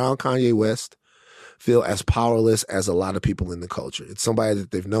people around Kanye West feel as powerless as a lot of people in the culture. It's somebody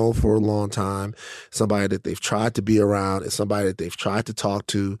that they've known for a long time, somebody that they've tried to be around, it's somebody that they've tried to talk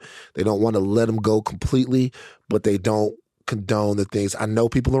to. They don't want to let them go completely, but they don't condone the things. I know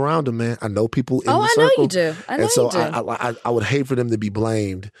people around him, man. I know people in the circle. I know you do. I know and so you do. I would hate for them to be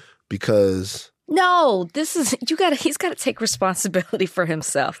blamed because no, he's got to take responsibility for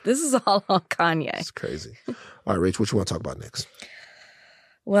himself. This is all on Kanye. it's crazy. All right, Rach, what you want to talk about next?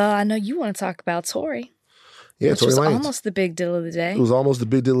 Well, I know you want to talk about Tory. Yeah, which Tory was Lanez. almost the big deal of the day. It was almost the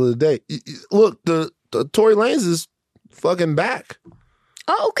big deal of the day. Look, the Tory Lanez is fucking back.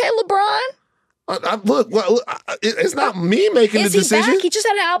 Oh, okay, LeBron. It's not me making Is the decision. he back? He just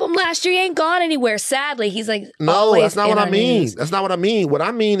had an album last year. He ain't gone anywhere. Sadly, he's No, always that's not in what I our mean. news. That's not what I mean. What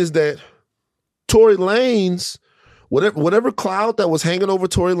I mean is that Tory Lanez, whatever cloud that was hanging over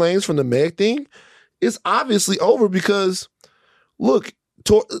Tory Lanez from the Meg thing, is obviously over because, look,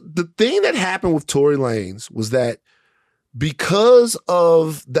 the thing that happened with Tory Lanez was that because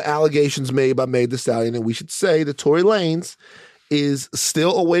of the allegations made by Meg Thee Stallion, and we should say that Tory Lanez is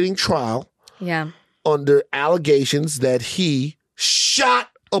still awaiting trial. Yeah. Under allegations that he shot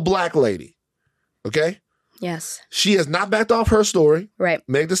a black lady. Okay? Yes. She has not backed off her story. Right.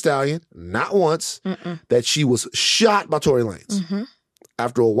 Meg Thee Stallion, not once, that she was shot by Tory Lanez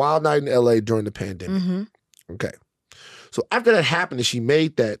after a wild night in LA during the pandemic. Okay. So after that happened and she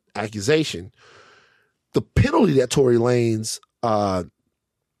made that accusation, the penalty that Tory Lanez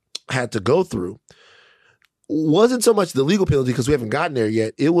had to go through wasn't so much the legal penalty because we haven't gotten there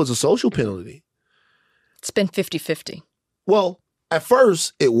yet. It was a social penalty. It's been 50-50. Well, at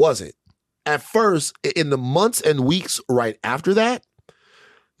first, it wasn't. At first, in the months and weeks right after that,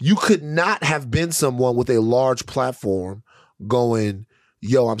 you could not have been someone with a large platform going,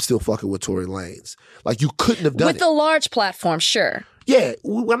 yo, I'm still fucking with Tory Lanez. You couldn't have done it. With a large platform, sure. Yeah,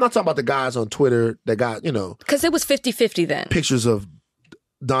 I'm not talking about the guys on Twitter that got, Because it was 50-50 then. pictures of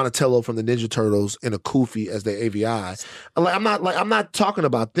Donatello from the Ninja Turtles in a kufi as their AVI. I'm not talking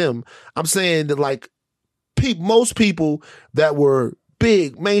about them. I'm saying that most people that were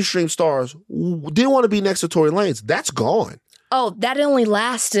big mainstream stars didn't want to be next to Tory Lanez. That's gone. Oh, that only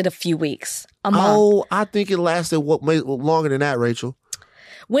lasted a few weeks. A month. Oh, I think it lasted longer than that, Rachel.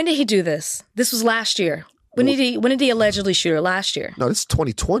 When did he do this? This was last year. When did he allegedly shoot her? Last year. No, this is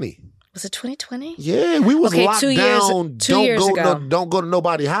 2020. Was it 2020? Yeah, we was Okay, locked 2 years- down. 2 years ago. Don't go to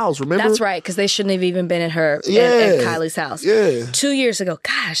nobody's house. Remember? That's right, because they shouldn't have even been at at Kylie's house. Yeah. 2 years ago.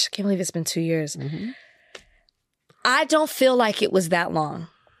 Gosh, I can't believe it's been 2 years. Mm-hmm. I don't feel like it was that long.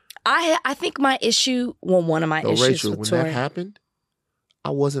 I think my issue, well, one of my issues Rachel, with when Tory. that happened, I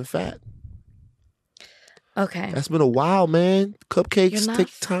wasn't fat. Okay. That's been a while, man. You're Cupcakes not-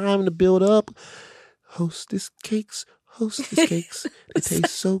 take time to build up. Hostess cakes. They taste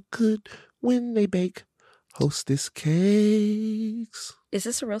so good when they bake. Hostess cakes. Is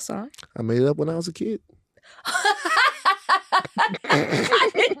this a real song? I made it up when I was a kid.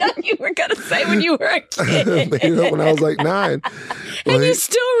 I didn't know you were going to say when you were a I kid. made it up when I was like 9. And you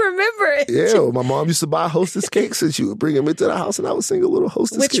still remember it. Yeah, my mom used to buy Hostess cakes and she would bring them into the house and I would sing a little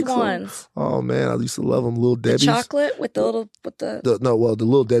Hostess Which cake song. ones? Oh man, I used to love them. Little The Debbie's. chocolate with the little, The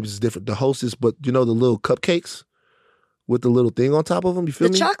Little Debbie's is different. The Hostess, but you know the little cupcakes with the little thing on top of them. You feel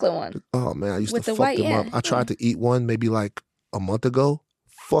the me? chocolate one. Oh man, I used With to the fuck white, them up. yeah, I tried to eat one maybe like a month ago.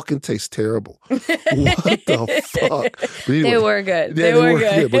 Fucking tastes terrible. What the fuck? But anyway, They were good. Yeah, they were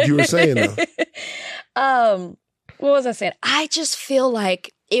good. Yeah, but you were saying though. What was I saying? I just feel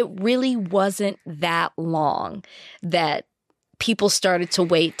like it really wasn't that long that people started to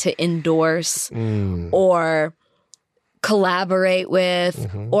wait to endorse or collaborate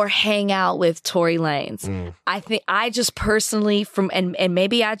with or hang out with Tory Lanez. I think I just personally and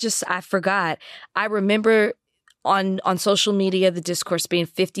maybe I forgot. I remember on social media, the discourse being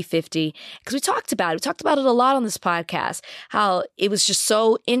 50-50, because we talked about it a lot on this podcast, how it was just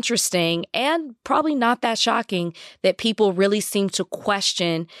so interesting and probably not that shocking that people really seemed to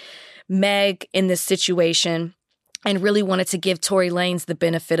question Meg in this situation and really wanted to give Tory Lanez the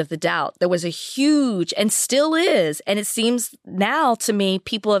benefit of the doubt. There was a huge, and still is, and it seems now to me,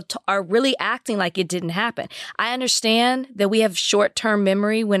 people are really acting like it didn't happen. I understand that we have short-term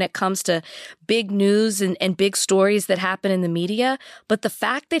memory when it comes to big news and big stories that happen in the media, but the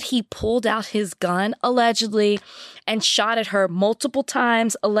fact that he pulled out his gun, allegedly, and shot at her multiple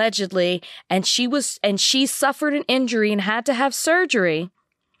times, allegedly, and she suffered an injury and had to have surgery,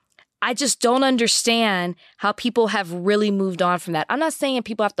 I just don't understand how people have really moved on from that. I'm not saying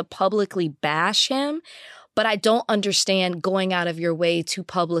people have to publicly bash him, but I don't understand going out of your way to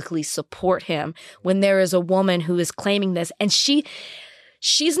publicly support him when there is a woman who is claiming this. And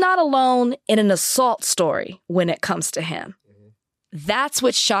she's not alone in an assault story when it comes to him. That's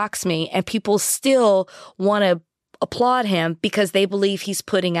what shocks me. And people still want to applaud him because they believe he's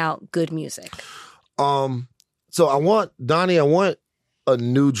putting out good music. So I want a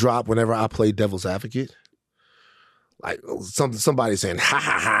new drop whenever I play Devil's Advocate. Like somebody saying, ha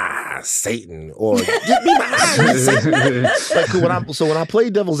ha ha, Satan, or get me behind Satan. Like when I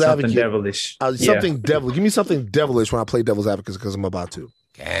play Devil's Something Advocate, devilish. something devil. Give me something devilish when I play Devil's Advocate because I'm about to.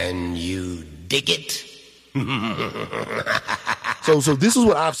 Can you dig it? So this is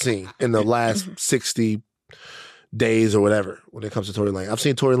what I've seen in the last 60 days or whatever when it comes to Tory Lanez. I've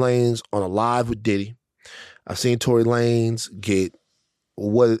seen Tory Lanez on a live with Diddy. I've seen Tory Lanez get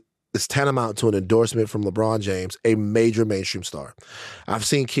what is tantamount to an endorsement from LeBron James, a major mainstream star. I've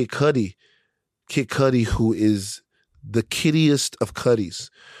seen Kid Cudi, who is the kiddiest of Cuddies,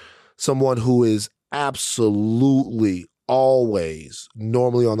 someone who is absolutely always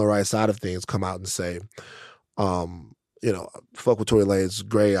normally on the right side of things, come out and say, fuck with Tory Lanez,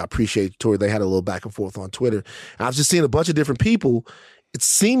 great. I appreciate Tory. They had a little back and forth on Twitter. And I've just seen a bunch of different people. It's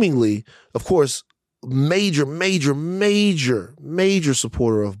seemingly, of course, major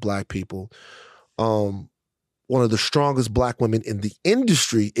supporter of Black people. One of the strongest Black women in the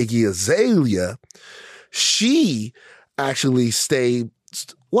industry, Iggy Azalea, she actually stayed,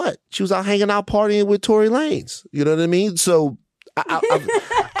 she was out hanging out partying with Tory Lanez. You know what I mean? So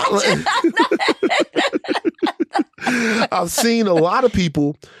I've seen a lot of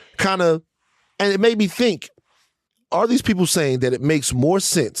people kind of, and it made me think, are these people saying that it makes more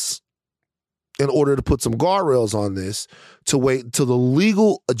sense in order to put some guardrails on this to wait until the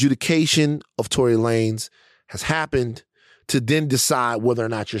legal adjudication of Tory Lanez has happened to then decide whether or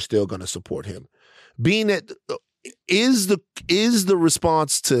not you're still going to support him? Being that is the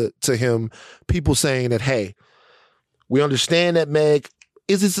response to him, people saying that, hey, we understand that Meg,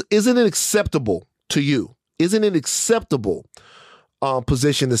 isn't it acceptable to you? Isn't it acceptable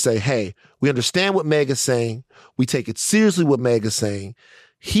position to say, hey, we understand what Meg is saying. We take it seriously what Meg is saying.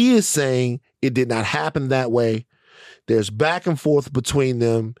 He is saying it did not happen that way. There's back and forth between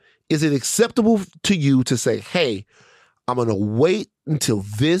them. Is it acceptable to you to say, hey, I'm going to wait until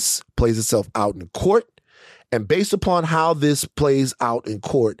this plays itself out in court. And based upon how this plays out in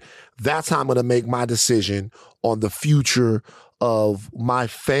court, that's how I'm going to make my decision on the future of my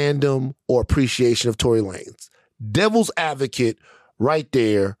fandom or appreciation of Tory Lanez. Devil's advocate right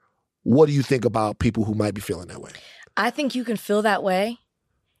there. What do you think about people who might be feeling that way? I think you can feel that way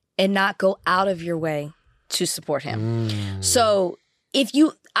and not go out of your way to support him. So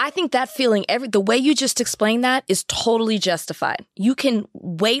I think that feeling, the way you just explained that is totally justified. You can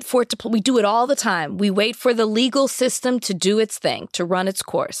wait for it to, we do it all the time. We wait for the legal system to do its thing, to run its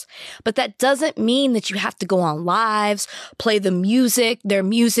course. But that doesn't mean that you have to go on lives, play their music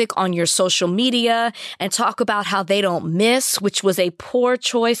on your social media and talk about how they don't miss, which was a poor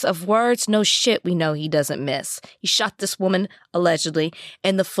choice of words. No shit, we know he doesn't miss. He shot this woman, allegedly,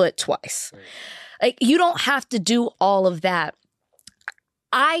 in the foot twice. Like, you don't have to do all of that.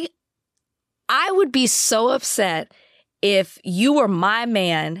 I would be so upset if you were my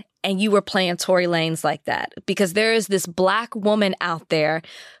man and you were playing Tory Lanez like that, because there is this Black woman out there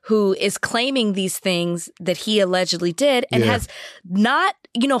who is claiming these things that he allegedly did and has not,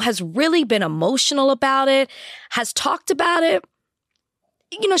 has really been emotional about it, has talked about it.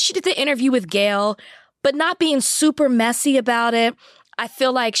 She did the interview with Gayle, but not being super messy about it. I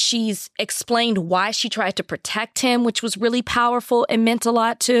feel like she's explained why she tried to protect him, which was really powerful and meant a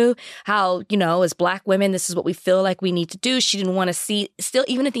lot too. How, as Black women, this is what we feel like we need to do. She didn't want to see, still,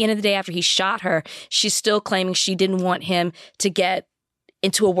 even at the end of the day after he shot her, she's still claiming she didn't want him to get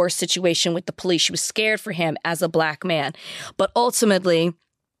into a worse situation with the police. She was scared for him as a Black man. But ultimately,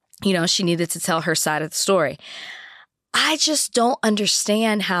 she needed to tell her side of the story. I just don't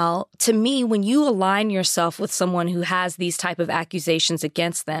understand how, to me, when you align yourself with someone who has these type of accusations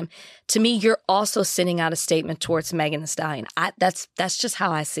against them, to me, you're also sending out a statement towards Megan Thee Stallion. That's just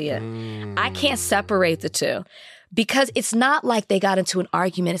how I see it. I can't separate the two because it's not like they got into an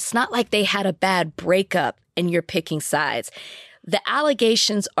argument. It's not like they had a bad breakup and you're picking sides. The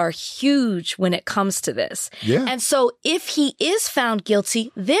allegations are huge when it comes to this. Yeah. And so if he is found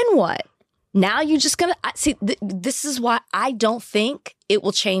guilty, then what? Now you're just going to see, this is why I don't think it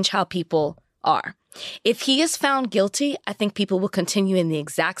will change how people are. If he is found guilty, I think people will continue in the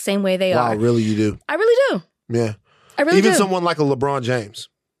exact same way they are. Wow, really you do? I really do. Yeah. I really do. Even someone like a LeBron James.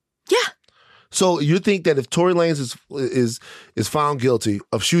 Yeah. So you think that if Tory Lanez is found guilty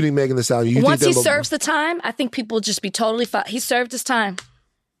of shooting Megan Thee Stallion, once he serves the time, I think people will just be totally fine. He served his time.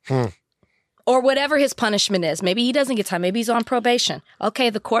 Or whatever his punishment is. Maybe he doesn't get time. Maybe he's on probation. Okay,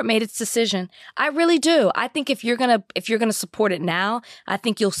 the court made its decision. I really do. I think if you're gonna support it now, I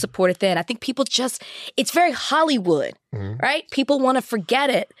think you'll support it then. I think people it's very Hollywood, right? People want to forget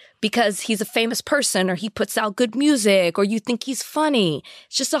it because he's a famous person or he puts out good music or you think he's funny.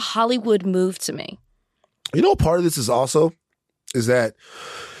 It's just a Hollywood move to me. Part of this is that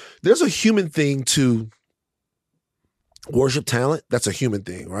there's a human thing to worship talent. That's a human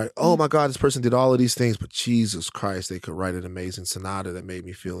thing, right? Oh my God, this person did all of these things, but Jesus Christ, they could write an amazing sonata that made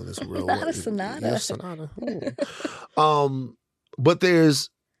me feel in this real way. Not a sonata. Yeah, sonata. But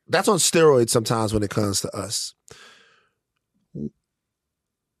that's on steroids sometimes when it comes to us.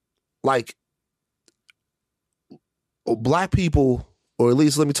 Like Black people, or at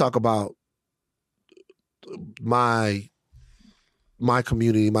least let me talk about my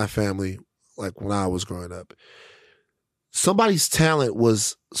community, my family, like when I was growing up. Somebody's talent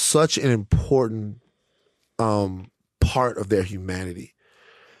was such an important part of their humanity.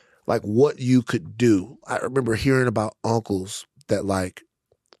 Like what you could do. I remember hearing about uncles that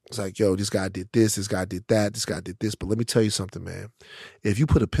it's like, yo, this guy did this guy did that, this guy did this. But let me tell you something, man. If you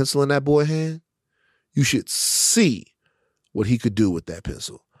put a pencil in that boy's hand, you should see what he could do with that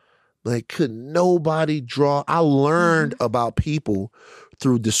pencil. Like, could nobody draw? I learned about people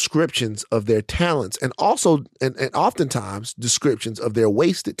through descriptions of their talents and also, and oftentimes, descriptions of their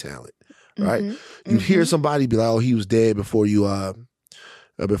wasted talent, right? You'd hear somebody be like, oh, he was dead before you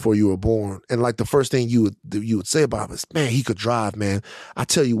were born. And like the first thing you would say about him is, man, he could drive, man. I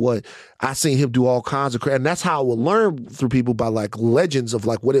tell you what, I seen him do all kinds of crap. And that's how I would learn through people by like legends of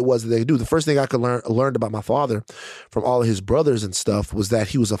like what it was that they could do. The first thing I learned about my father from all of his brothers and stuff was that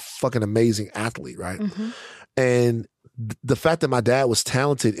he was a fucking amazing athlete, right? And the fact that my dad was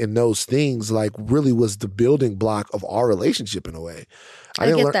talented in those things like really was the building block of our relationship in a way. I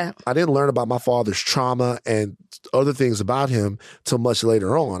didn't learn about my father's trauma and other things about him till much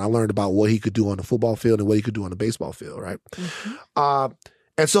later on. I learned about what he could do on the football field and what he could do on the baseball field, right?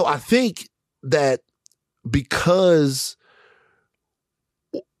 And so I think that because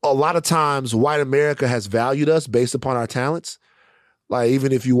a lot of times white America has valued us based upon our talents, Like,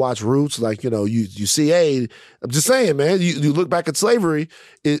 even if you watch Roots, like, you see, hey, I'm just saying, man, you look back at slavery,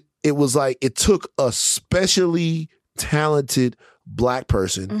 it was like it took a specially talented black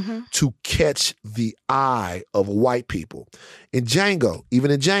person to catch the eye of white people. In Django,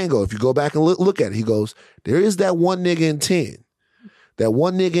 if you go back and look at it, he goes, there is that one nigga in 10, that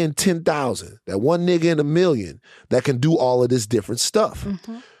one nigga in 10,000, that one nigga in 1,000,000 that can do all of this different stuff.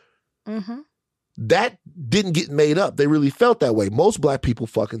 That didn't get made up. They really felt that way. Most black people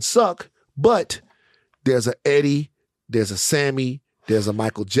fucking suck, but there's a Eddie, there's a Sammy, there's a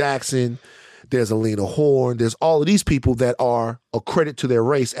Michael Jackson, there's a Lena Horne, there's all of these people that are a credit to their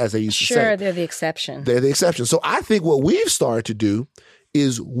race, as they used to say. Sure, they're the exception. They're the exception. So I think what we've started to do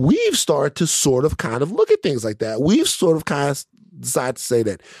is we've started to sort of kind of look at things like that. We've sort of kind of decided to say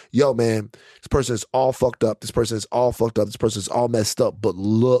that, yo, man, this person is all fucked up. This person is all fucked up. This person is all messed up. But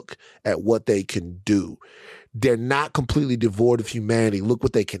look at what they can do. They're not completely devoid of humanity. Look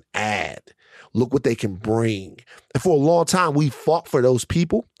what they can add. Look what they can bring. And for a long time, we fought for those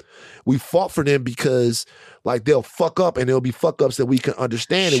people. We fought for them because, like, they'll fuck up and there'll be fuck ups that we can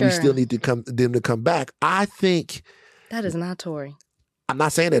understand, and we still need them to come back. I think that is not Tory. I'm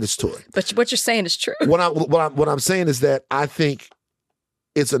not saying that it's Tory, but what you're saying is true. What I'm saying is that I think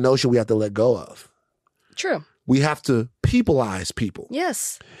it's a notion we have to let go of. True. We have to peopleize people.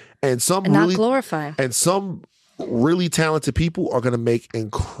 Yes. And not glorify. And some really talented people are going to make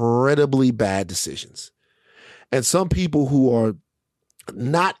incredibly bad decisions. And some people who are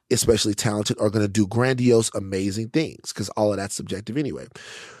not especially talented are going to do grandiose, amazing things, because all of that's subjective anyway.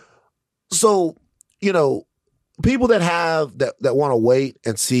 So, people that want to wait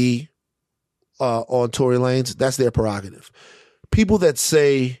and see on Tory Lanez, that's their prerogative. People that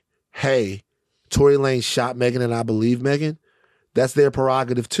say, hey, Tory Lanez shot Megan and I believe Megan, that's their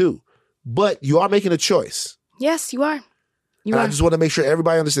prerogative too. But you are making a choice. Yes, you are. I just want to make sure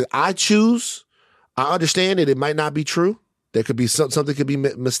everybody understands. I understand that it might not be true. There could be something could be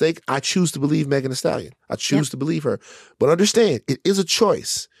mistake. I choose to believe Megan Thee Stallion. I choose to believe her. But understand, it is a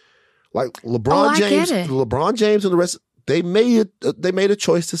choice. Like LeBron James and the rest, they made a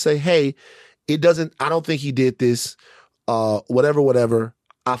choice to say, hey, I don't think he did this. Whatever.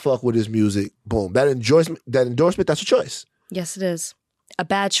 I fuck with his music. Boom. That endorsement, that's a choice. Yes, it is. A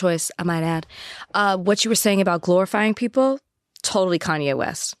bad choice, I might add. What you were saying about glorifying people, totally Kanye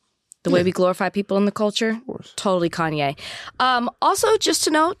West. The way we glorify people in the culture, totally Kanye. Also, just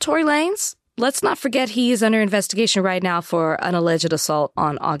to note, Tory Lanez, let's not forget he is under investigation right now for an alleged assault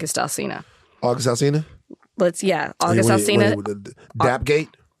on August Alsina. August Alsina? August Alsina. Dapgate?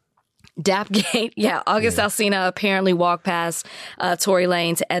 Dapgate, yeah. August Alsina apparently walked past Tory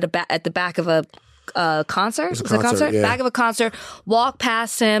Lanez at the back of a concert. It was a concert? Yeah. Back of a concert. Walked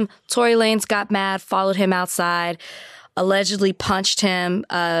past him. Tory Lanez got mad, followed him outside, allegedly punched him.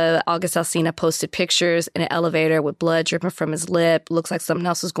 August Alsina posted pictures in an elevator with blood dripping from his lip. Looks like something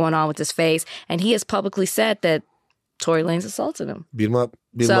else was going on with his face. And he has publicly said that Tory Lanez assaulted him. Beat him up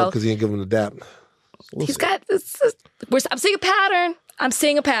because he ain't giving him the dap. I'm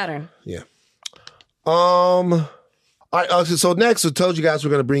seeing a pattern. Yeah. All right. So next, I told you guys we're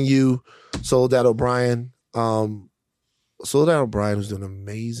going to bring you Soledad O'Brien. Soledad O'Brien is doing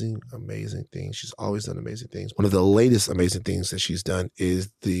amazing things. She's always done amazing things. One of the latest amazing things that she's done is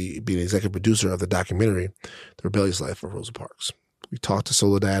being the executive producer of the documentary, The Rebellious Life of Rosa Parks. We talked to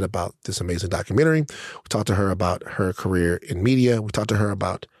Soledad about this amazing documentary. We talked to her about her career in media. We talked to her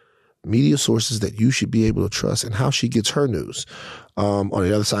about media sources that you should be able to trust and how she gets her news. On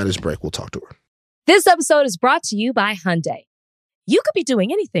the other side of this break, we'll talk to her. This episode is brought to you by Hyundai. You could be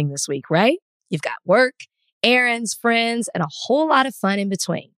doing anything this week, right? You've got work, errands, friends, and a whole lot of fun in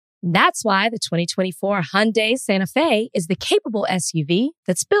between. That's why the 2024 Hyundai Santa Fe is the capable SUV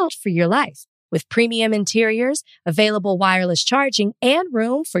that's built for your life. With premium interiors, available wireless charging, and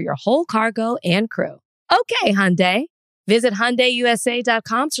room for your whole cargo and crew. Okay, Hyundai. Visit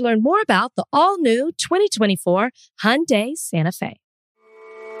HyundaiUSA.com to learn more about the all-new 2024 Hyundai Santa Fe.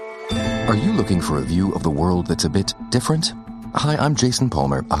 Are you looking for a view of the world that's a bit different? Hi, I'm Jason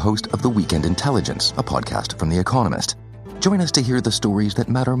Palmer, a host of The Weekend Intelligence, a podcast from The Economist. Join us to hear the stories that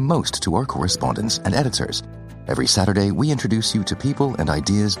matter most to our correspondents and editors. Every Saturday, we introduce you to people and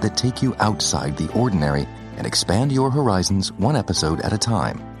ideas that take you outside the ordinary and expand your horizons one episode at a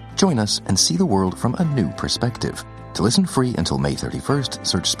time. Join us and see the world from a new perspective. To listen free until May 31st,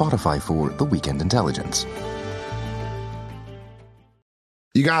 search Spotify for The Weekend Intelligence.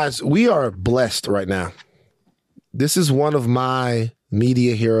 You guys, we are blessed right now. This is one of my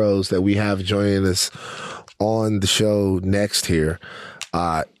media heroes that we have joining us on the show next here.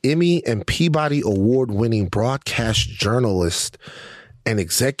 Emmy and Peabody Award-winning broadcast journalist and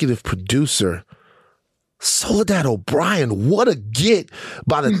executive producer, Soledad O'Brien. What a get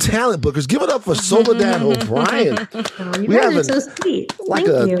by the Talent Bookers. Give it up for Soledad O'Brien. You guys are so sweet. Like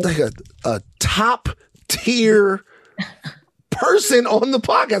a top tier person on the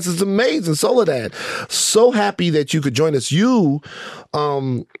podcast. It's amazing. Soledad, so happy that you could join us. You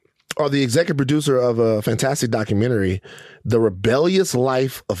are the executive producer of a fantastic documentary, The Rebellious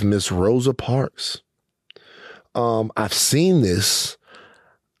Life of Miss Rosa Parks. I've seen this.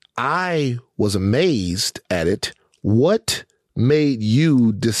 I was amazed at it. What made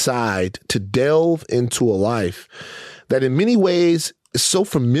you decide to delve into a life that in many ways is so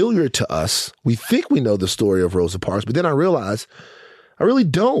familiar to us? We think we know the story of Rosa Parks, but then I realized I really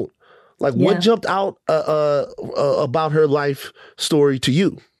don't. Like, what jumped out about her life story to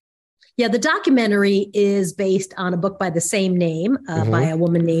you? Yeah, the documentary is based on a book by the same name by a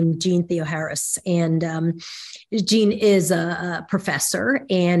woman named Jean Theoharis. And Jean is a professor,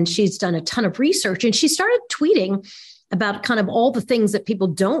 and she's done a ton of research. And she started tweeting about kind of all the things that people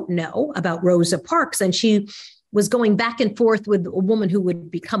don't know about Rosa Parks. And she was going back and forth with a woman who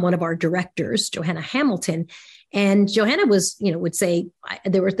would become one of our directors, Johanna Hamilton. And Johanna was, would say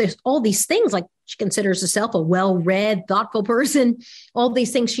there's all these things, like she considers herself a well-read, thoughtful person, all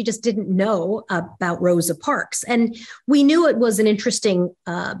these things she just didn't know about Rosa Parks. And we knew it was an interesting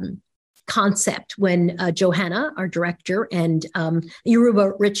concept when Johanna, our director, and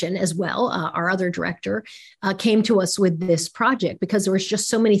Yoruba Richin as well, our other director, came to us with this project, because there was just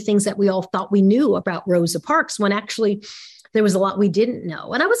so many things that we all thought we knew about Rosa Parks, when actually there was a lot we didn't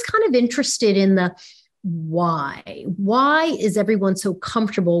know. And I was kind of interested in the why is everyone so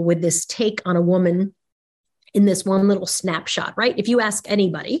comfortable with this take on a woman in this one little snapshot, right? If you ask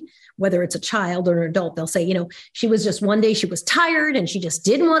anybody, whether it's a child or an adult, they'll say, she was just one day she was tired and she just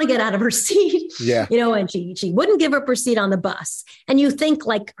didn't want to get out of her seat, and she wouldn't give up her seat on the bus. And you think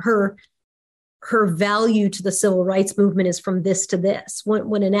like her value to the civil rights movement is from this to this,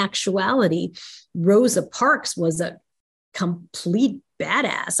 when in actuality, Rosa Parks was a complete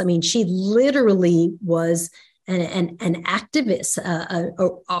badass. I mean, she literally was an activist,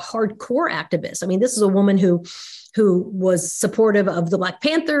 a hardcore activist. I mean, this is a woman who was supportive of the Black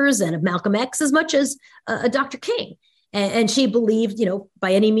Panthers and of Malcolm X as much as Dr. King. And she believed,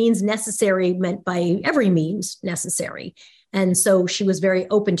 by any means necessary meant by every means necessary. And so she was very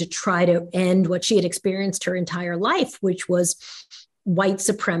open to try to end what she had experienced her entire life, which was white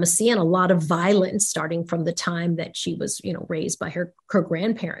supremacy and a lot of violence starting from the time that she was, raised by her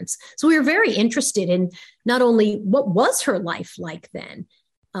grandparents. So we were very interested in not only what was her life like then,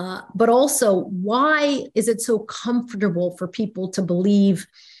 but also why is it so comfortable for people to believe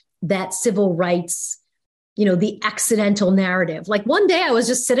that civil rights, the accidental narrative. Like one day I was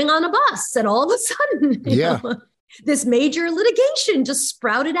just sitting on a bus and all of a sudden, this major litigation just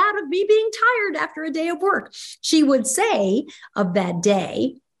sprouted out of me being tired after a day of work. She would say of that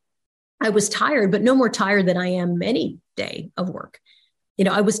day, I was tired, but no more tired than I am any day of work.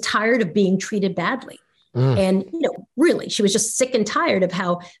 I was tired of being treated badly. And, really, she was just sick and tired of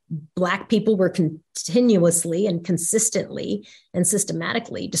how Black people were continuously and consistently and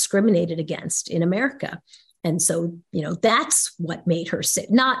systematically discriminated against in America. And so, that's what made her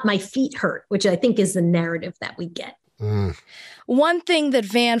sick, not my feet hurt, which I think is the narrative that we get. One thing that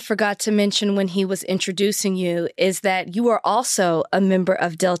Van forgot to mention when he was introducing you is that you are also a member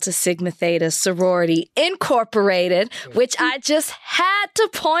of Delta Sigma Theta Sorority Incorporated, which I just had to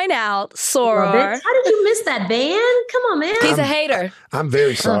point out, Soror. How did you miss that, Van? Come on, man. He's a hater. I'm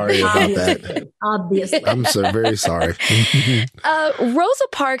very sorry about that. Obviously. I'm so very sorry. Rosa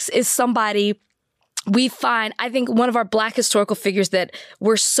Parks is somebody we find, I think, one of our Black historical figures that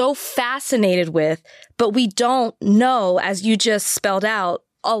we're so fascinated with, but we don't know, as you just spelled out,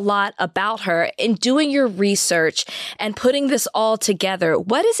 a lot about her. In doing your research and putting this all together,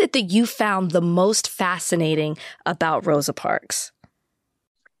 what is it that you found the most fascinating about Rosa Parks?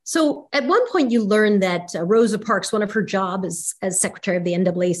 So at one point you learn that Rosa Parks, one of her jobs as secretary of the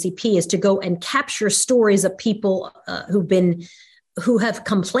NAACP is to go and capture stories of people who have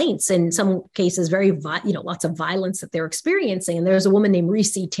complaints, in some cases, lots of violence that they're experiencing. And there's a woman named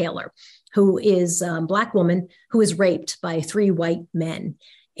Reese Taylor, who is a Black woman who is raped by 3 white men.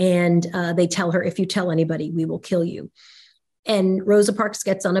 And they tell her, if you tell anybody, we will kill you. And Rosa Parks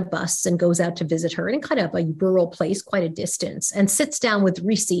gets on a bus and goes out to visit her in kind of a rural place, quite a distance, and sits down with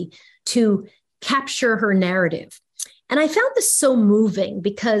Reese to capture her narrative. And I found this so moving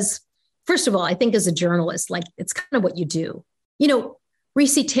because, first of all, I think as a journalist, it's kind of what you do.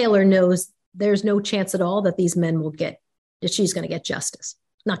 Reese Taylor knows there's no chance at all that these men that she's going to get justice.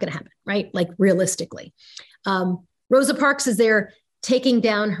 Not going to happen, right? Like realistically. Rosa Parks is there taking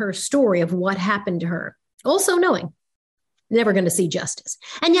down her story of what happened to her, also knowing never going to see justice.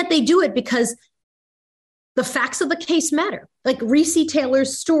 And yet they do it because the facts of the case matter. Like Recy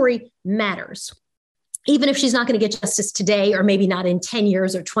Taylor's story matters. Even if she's not going to get justice today, or maybe not in 10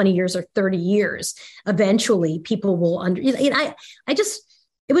 years or 20 years or 30 years, eventually people will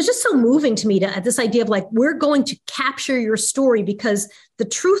it was just so moving to me to this idea of like, we're going to capture your story because the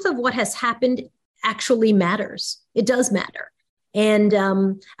truth of what has happened actually matters. It does matter. And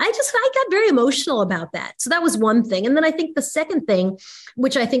I got very emotional about that. So that was one thing. And then I think the second thing,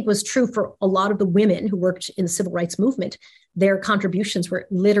 which I think was true for a lot of the women who worked in the civil rights movement, their contributions were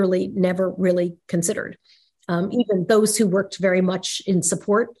literally never really considered. Even those who worked very much in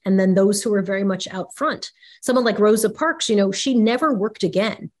support, and then those who were very much out front. Someone like Rosa Parks, she never worked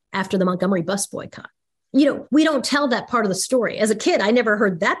again after the Montgomery bus boycott. We don't tell that part of the story. As a kid, I never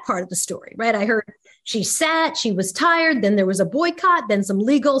heard that part of the story, right? I heard she was tired, then there was a boycott, then some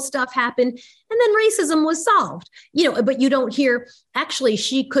legal stuff happened, and then racism was solved. But you don't hear, actually,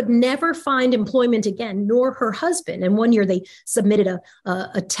 she could never find employment again, nor her husband. And one year they submitted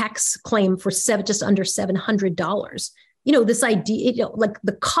a tax claim for just under $700. This idea, like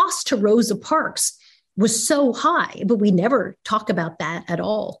the cost to Rosa Parks was so high, but we never talk about that at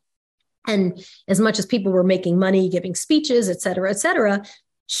all. And as much as people were making money, giving speeches, et cetera,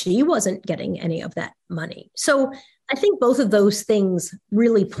 she wasn't getting any of that money. So I think both of those things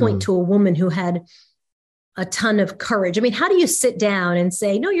really point to a woman who had a ton of courage. I mean, how do you sit down and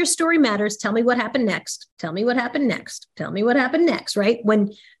say, no, your story matters. Tell me what happened next. Tell me what happened next. Tell me what happened next, right?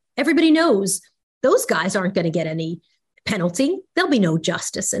 When everybody knows those guys aren't going to get any penalty. There'll be no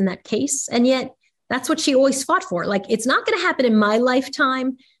justice in that case. And yet that's what she always fought for. Like, it's not going to happen in my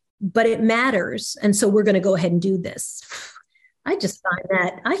lifetime, but it matters. And so we're going to go ahead and do this. I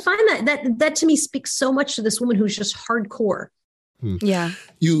find that to me speaks so much to this woman who's just hardcore. Yeah.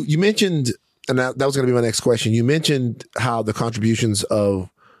 You mentioned, and that was going to be my next question. You mentioned how the contributions of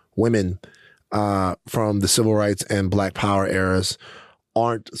women from the civil rights and Black Power eras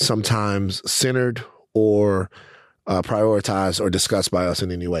aren't sometimes centered or prioritized or discussed by us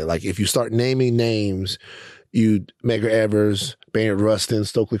in any way. Like if you start naming names, Medgar Evers, Bayard Rustin,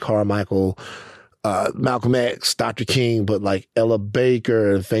 Stokely Carmichael, Malcolm X, Dr. King, but like Ella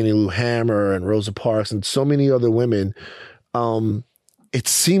Baker and Fannie Lou Hamer and Rosa Parks and so many other women, it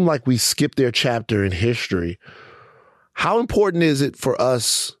seemed like we skipped their chapter in history. How important is it for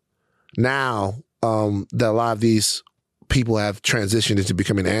us now that a lot of these people have transitioned into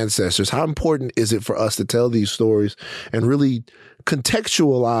becoming ancestors? How important is it for us to tell these stories and really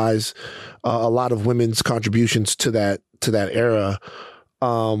contextualize a lot of women's contributions to that era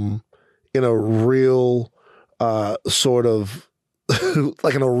in a real sort of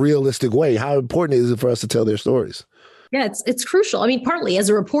like in a realistic way? How important is it for us to tell their stories? Yeah, it's crucial. I mean, partly as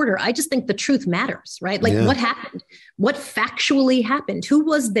a reporter, I just think the truth matters, right? Like what happened, what factually happened, who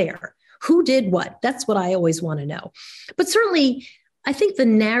was there, who did what? That's what I always want to know. But certainly, I think the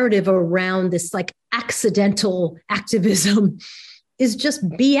narrative around this like accidental activism is just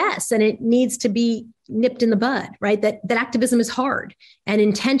BS, and it needs to be nipped in the bud, right? That activism is hard and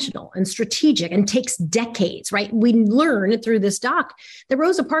intentional and strategic and takes decades, right? We learn through this doc that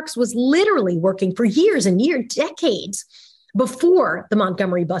Rosa Parks was literally working for years and years, decades before the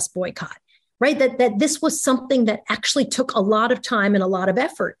Montgomery bus boycott, right? That this was something that actually took a lot of time and a lot of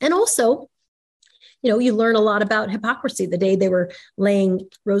effort. And also, you learn a lot about hypocrisy. The day they were laying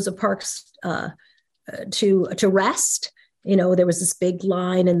Rosa Parks to rest, there was this big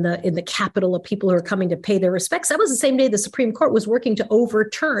line in the Capitol of people who are coming to pay their respects. That was the same day the Supreme Court was working to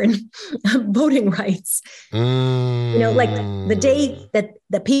overturn voting rights. Like the day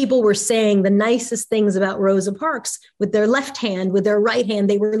that people were saying the nicest things about Rosa Parks with their left hand, with their right hand,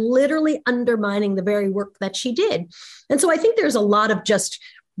 they were literally undermining the very work that she did. And so I think there's a lot of just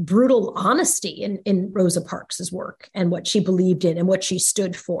brutal honesty in Rosa Parks's work and what she believed in and what she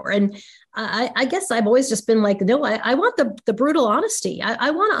stood for. And I guess I've always just been like, no, I want the brutal honesty. I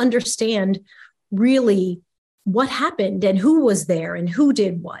want to understand really what happened and who was there and who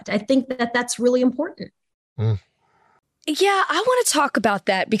did what. I think that's really important. Yeah, I want to talk about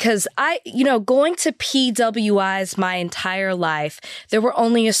that because going to PWIs my entire life, there were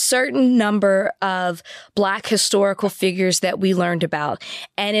only a certain number of Black historical figures that we learned about.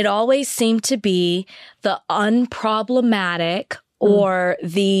 And it always seemed to be the unproblematic or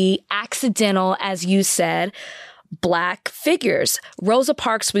the accidental, as you said, Black figures. Rosa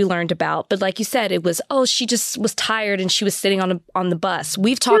Parks we learned about, but like you said, it was, she just was tired and she was sitting on the bus.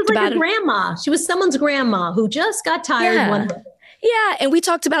 We've talked about it. Grandma. She was someone's grandma who just got tired one day. Yeah, and we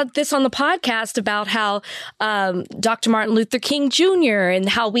talked about this on the podcast about how Dr. Martin Luther King Jr. and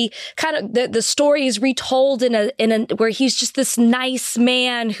how we kind of the story is retold in a where he's just this nice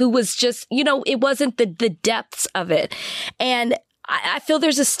man who was just, it wasn't the depths of it. And I feel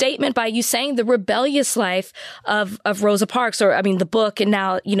there's a statement by you saying the rebellious life of Rosa Parks, or I mean the book, and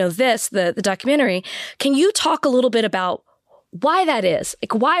now the documentary. Can you talk a little bit about why that is?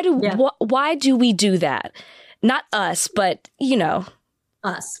 Like why do we do that? Not us, but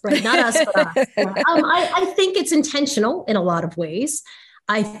us, right? Not us, but us. I think it's intentional in a lot of ways.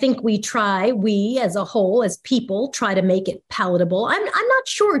 I think we as a whole, as people, try to make it palatable. I'm not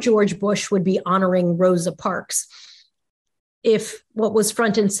sure George Bush would be honoring Rosa Parks if what was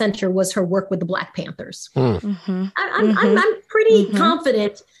front and center was her work with the Black Panthers. Mm-hmm. I'm pretty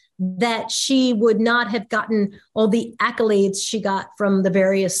confident that she would not have gotten all the accolades she got from the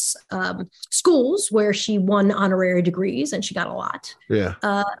various schools where she won honorary degrees, and she got a lot. Yeah.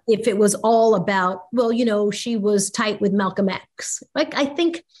 If it was all about, she was tight with Malcolm X. Like, I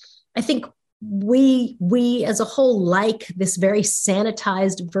think we as a whole like this very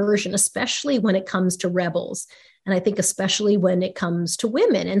sanitized version, especially when it comes to rebels. And I think especially when it comes to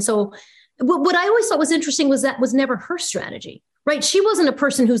women. And so what I always thought was interesting was that was never her strategy, right? She wasn't a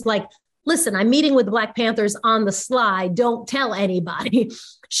person who's like, listen, I'm meeting with the Black Panthers on the sly, don't tell anybody.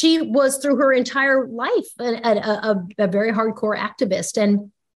 She was through her entire life a very hardcore activist.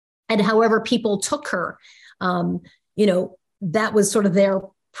 And however people took her, that was sort of their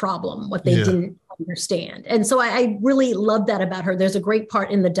problem, what they didn't understand. And so I really love that about her. There's a great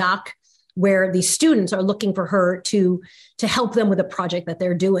part in the doc where the students are looking for her to help them with a project that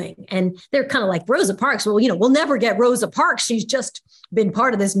they're doing. And they're kind of like, Rosa Parks, well, we'll never get Rosa Parks. She's just been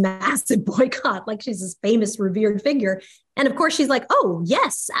part of this massive boycott. Like, she's this famous, revered figure. And of course, she's like, oh,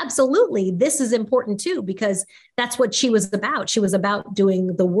 yes, absolutely. This is important too, because that's what she was about. She was about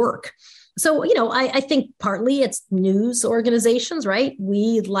doing the work. So, I think partly it's news organizations, right?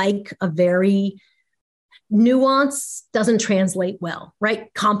 We like a very nuance doesn't translate well,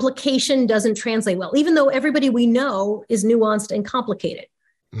 right? Complication doesn't translate well, even though everybody we know is nuanced and complicated,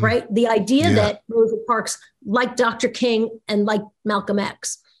 right? The idea that Rosa Parks, like Dr. King and like Malcolm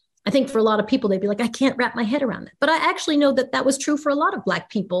X, I think for a lot of people, they'd be like, I can't wrap my head around that. But I actually know that was true for a lot of Black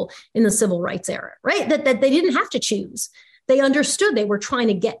people in the civil rights era, right? That they didn't have to choose. They understood they were trying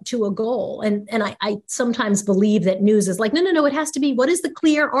to get to a goal. And I sometimes believe that news is like, no, it has to be, what is the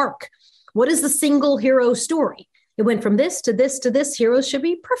clear arc? What is the single hero story? It went from this to this to this. Heroes should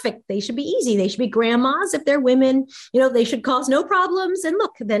be perfect. They should be easy. They should be grandmas. If they're women, they should cause no problems. And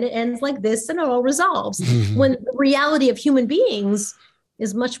look, then it ends like this and it all resolves. When the reality of human beings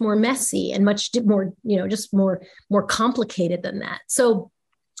is much more messy and much more, just more complicated than that. So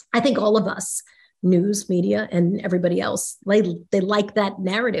I think all of us, news, media, and everybody else, they like that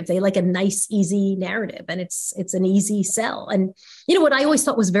narrative. They like a nice, easy narrative, and it's an easy sell. And what I always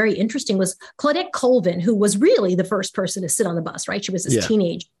thought was very interesting was Claudette Colvin, who was really the first person to sit on the bus, right? She was this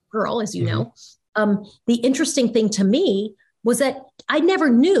teenage girl, as you know. The interesting thing to me was that I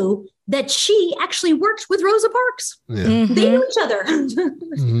never knew that she actually worked with Rosa Parks. They knew each other.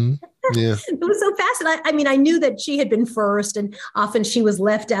 It was so fascinating. I mean, I knew that she had been first, and often she was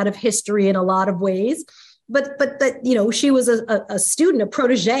left out of history in a lot of ways. But that, she was a student, a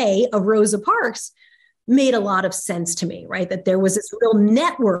protege of Rosa Parks, made a lot of sense to me, right? That there was this real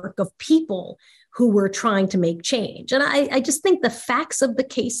network of people who were trying to make change. And I just think the facts of the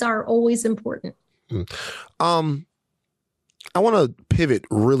case are always important. I want to pivot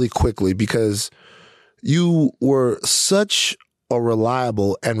really quickly because you were such a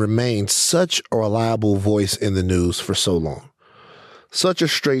reliable and remain such a reliable voice in the news for so long. Such a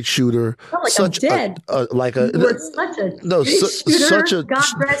straight shooter. Not like such I'm dead. Such a God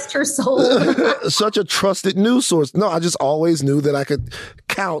rest her soul. Such a trusted news source. No, I just always knew that I could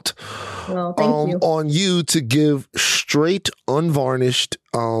count on you to give straight, unvarnished,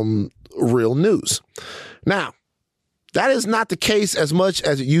 real news. Now, that is not the case as much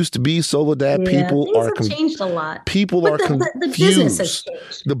as it used to be. Soledad, people are changed a lot. People are confused. The business has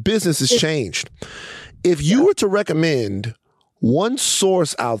changed. The business has changed. If you were to recommend one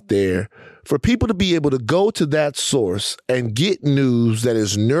source out there for people to be able to go to that source and get news that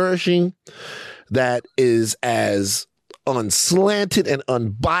is nourishing, that is as unslanted and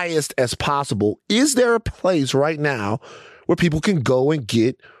unbiased as possible, is there a place right now where people can go and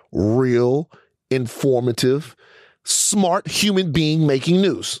get real, informative, smart human being making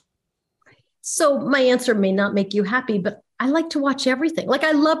news? So my answer may not make you happy, but I like to watch everything. Like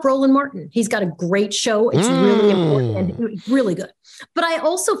I love Roland Martin. He's got a great show. It's really important and really good. But I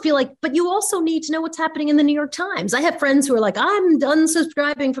also feel like, but you also need to know what's happening in the New York Times. I have friends who are like, I'm done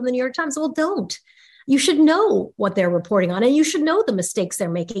subscribing from the New York Times. Well, don't. You should know what they're reporting on, and you should know the mistakes they're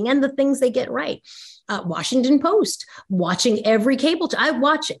making and the things they get right. Washington Post, watching every cable. I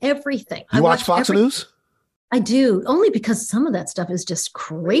watch everything. You watch Fox News? I do, only because some of that stuff is just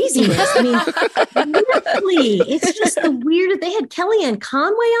craziness. I mean, literally, it's just the weird. They had Kellyanne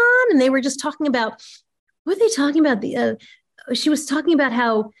Conway on, and they were just talking about, what were they talking about? She was talking about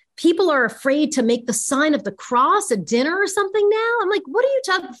how people are afraid to make the sign of the cross at dinner or something now. I'm like, what are you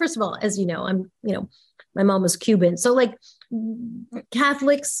talking? First of all, as you know, my mom was Cuban. So like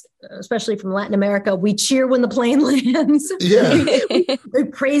Catholics, especially from Latin America, we cheer when the plane lands. Yeah. we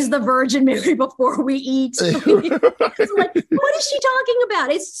praise the Virgin Mary before we eat. So like, what is she talking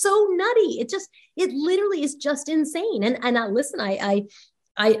about? It's so nutty. It literally is just insane. And listen,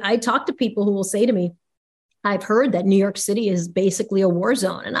 I talk to people who will say to me, I've heard that New York City is basically a war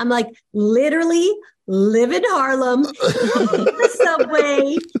zone. And I'm like, literally live in Harlem, the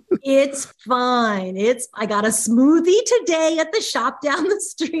subway. It's fine. I got a smoothie today at the shop down the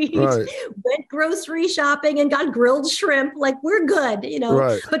street, right. Went grocery shopping and got grilled shrimp. Like we're good,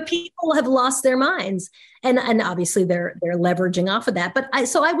 right. But people have lost their minds. And obviously they're leveraging off of that. But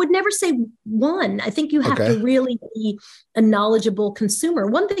I would never say one. I think you have to really be a knowledgeable consumer.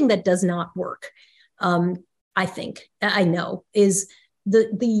 One thing that does not work, I know, is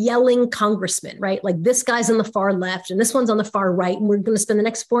the yelling congressman, right? Like this guy's on the far left and this one's on the far right. And we're going to spend the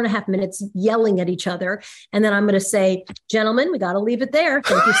next 4.5 minutes yelling at each other. And then I'm going to say, gentlemen, we got to leave it there.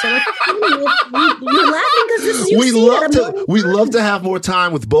 Thank you so much. You're laughing because this is we love to have more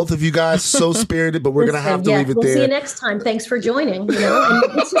time with both of you guys. So spirited, but we're going to have to leave it there. We'll see you next time. Thanks for joining. And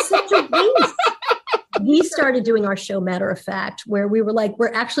it's just such a waste. We started doing our show, Matter of Fact, where we were like,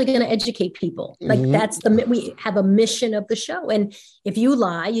 we're actually going to educate people. Like we have a mission of the show. And if you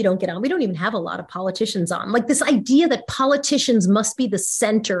lie, you don't get on. We don't even have a lot of politicians on. Like this idea that politicians must be the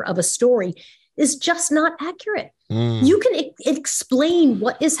center of a story is just not accurate. You can explain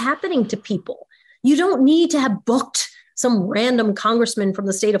what is happening to people. You don't need to have booked some random congressman from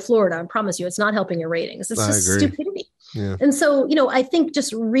the state of Florida. I promise you, it's not helping your ratings. It's just stupidity. Yeah. And so, I think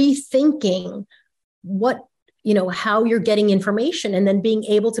just rethinking how you're getting information and then being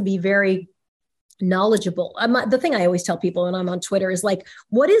able to be very knowledgeable. The thing I always tell people, and I'm on Twitter, is like,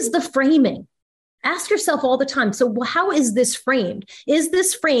 what is the framing? Ask yourself all the time. So how is this framed? Is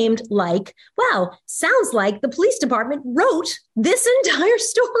this framed like, wow, sounds like the police department wrote this entire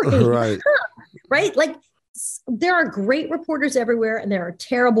story. Right. Right. Like there are great reporters everywhere and there are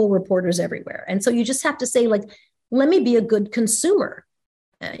terrible reporters everywhere. And so you just have to say like, let me be a good consumer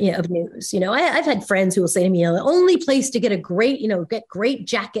of news. I've had friends who will say to me, the only place to get get great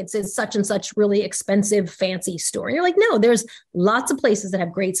jackets is such and such really expensive, fancy store. And you're like, no, there's lots of places that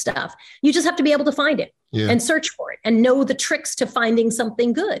have great stuff. You just have to be able to find it and search for it and know the tricks to finding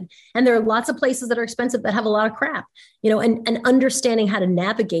something good. And there are lots of places that are expensive that have a lot of crap, and understanding how to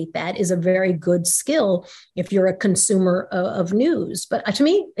navigate that is a very good skill if you're a consumer of news. But to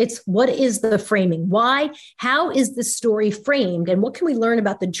me, it's what is the framing? Why? How is the story framed? And what can we learn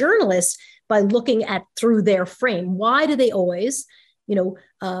about the journalists by looking at through their frame? Why do they always,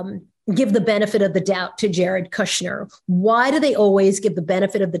 give the benefit of the doubt to Jared Kushner? Why do they always give the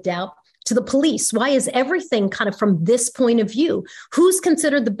benefit of the doubt to the police? Why is everything kind of from this point of view? Who's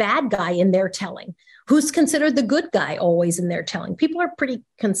considered the bad guy in their telling? Who's considered the good guy always in their telling? People are pretty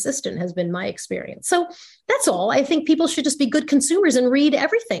consistent, has been my experience. So that's all. I think people should just be good consumers and read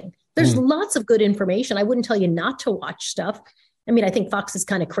everything. There's lots of good information. I wouldn't tell you not to watch stuff. I mean, I think Fox is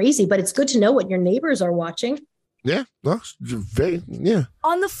kind of crazy, but it's good to know what your neighbors are watching. Yeah. On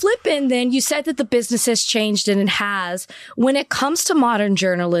the flip end, then, you said that the business has changed, and it has. When it comes to modern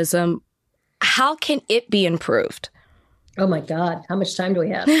journalism, how can it be improved? Oh my God, how much time do we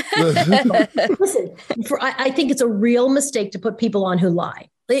have? Listen, I think it's a real mistake to put people on who lie.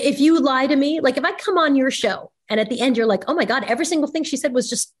 If you lie to me, like if I come on your show and at the end you're like, oh my God, every single thing she said was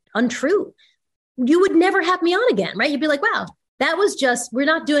just untrue, you would never have me on again, right? You'd be like, wow, that was just, we're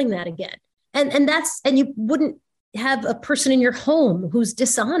not doing that again. And you wouldn't have a person in your home who's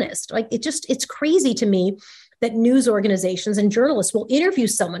dishonest. Like it's crazy to me that news organizations and journalists will interview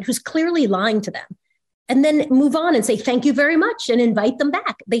someone who's clearly lying to them and then move on and say, thank you very much, and invite them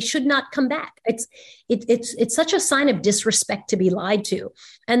back. They should not come back. It's such a sign of disrespect to be lied to.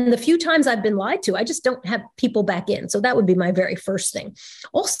 And the few times I've been lied to, I just don't have people back in. So that would be my very first thing.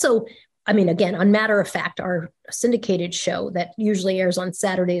 Also, I mean, again, on Matter of Fact, our syndicated show that usually airs on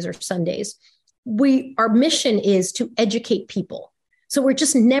Saturdays or Sundays, our mission is to educate people. So we're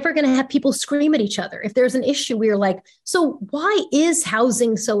just never going to have people scream at each other. If there's an issue, we're like, so why is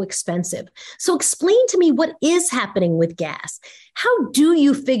housing so expensive? So explain to me what is happening with gas. How do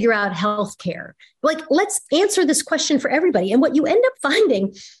you figure out healthcare? Like, let's answer this question for everybody. And what you end up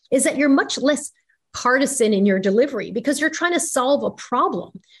finding is that you're much less partisan in your delivery because you're trying to solve a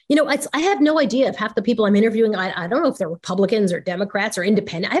problem. You know, I have no idea if half the people I'm interviewing, I don't know if they're Republicans or Democrats or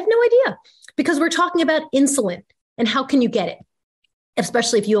independent. I have no idea because we're talking about insulin and how can you get it?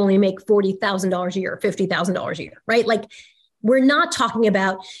 Especially if you only make $40,000 a year, $50,000 a year, right? Like, we're not talking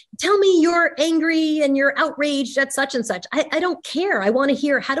about, tell me you're angry and you're outraged at such and such. I don't care. I want to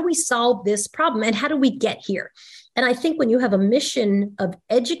hear, how do we solve this problem and how do we get here? And I think when you have a mission of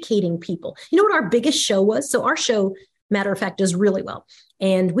educating people, you know what our biggest show was? So our show, matter of fact, does really well.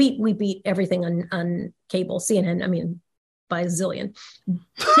 And we beat everything on cable, CNN, I mean, by a zillion.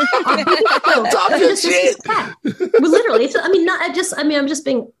 Talk your shit. Literally, I'm just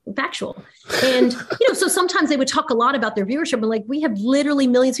being factual. And, so sometimes they would talk a lot about their viewership, but like, we have literally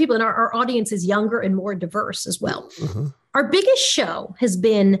millions of people and our audience is younger and more diverse as well. Mm-hmm. Our biggest show has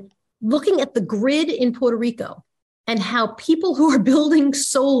been looking at the grid in Puerto Rico and how people who are building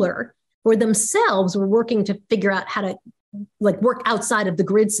solar for themselves were working to figure out how to work outside of the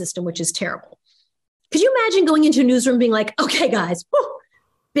grid system, which is terrible. Could you imagine going into a newsroom being like, okay, guys,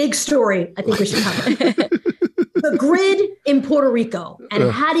 big story. I think we should cover the grid in Puerto Rico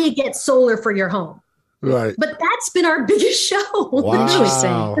and how do you get solar for your home? Right. But that's been our biggest show. Wow.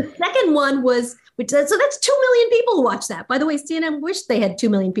 The second one was, so that's 2 million people who watch that. By the way, CNN wished they had 2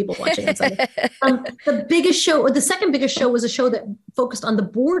 million people watching it. The biggest show, or the second biggest show, was a show that focused on the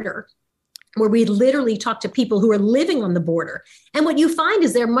border, where we literally talked to people who are living on the border. And what you find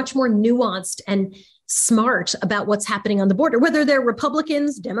is they're much more nuanced and smart about what's happening on the border, whether they're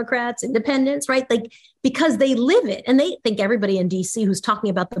Republicans, Democrats, independents, right? Like, because they live it. And they think everybody in DC who's talking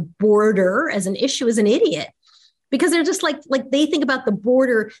about the border as an issue is an idiot, because they're just like they think about the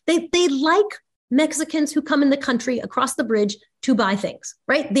border. They like Mexicans who come in the country across the bridge to buy things,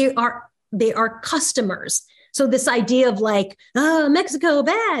 right? They are customers. So this idea of like, Mexico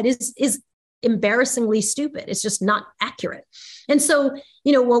bad is embarrassingly stupid. It's just not accurate. And so,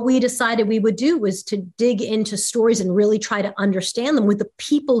 what we decided we would do was to dig into stories and really try to understand them with the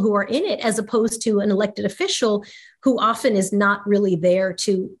people who are in it, as opposed to an elected official who often is not really there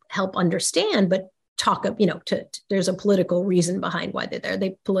to help understand, but talk of, there's a political reason behind why they're there.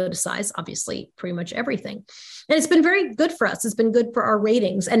 They politicize, obviously, pretty much everything. And it's been very good for us. It's been good for our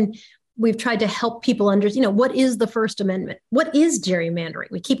ratings. And we've tried to help people understand, what is the First Amendment? What is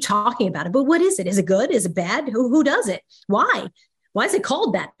gerrymandering? We keep talking about it, but what is it? Is it good? Is it bad? Who does it? Why? Why is it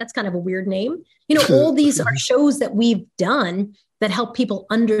called that? That's kind of a weird name. All these are shows that we've done that help people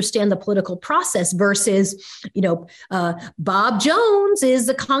understand the political process versus, Bob Jones is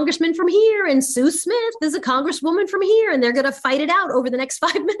a congressman from here and Sue Smith is a congresswoman from here, and they're going to fight it out over the next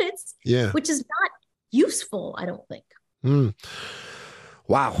 5 minutes, which is not useful, I don't think.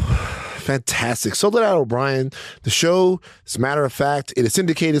 Wow. Fantastic. Soledad O'Brien, the show, as a matter of fact, it is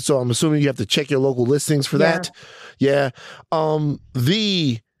syndicated, so I'm assuming you have to check your local listings for that. Yeah.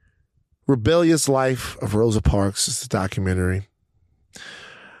 The Rebellious Life of Rosa Parks is the documentary.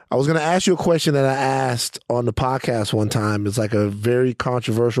 I was going to ask you a question that I asked on the podcast one time. It's like a very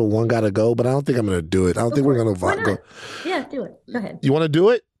controversial one, gotta go, but I don't think I'm going to do it. I don't think we're going to go. Yeah, do it. Go ahead. You want to do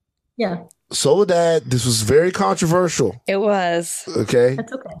it? Yeah. Soledad, this was very controversial. It was. Okay.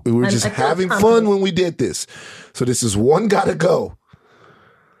 That's okay. We were just having fun when we did this. So this is one gotta go.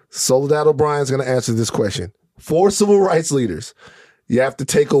 Soledad O'Brien's going to answer this question. 4 civil rights leaders. You have to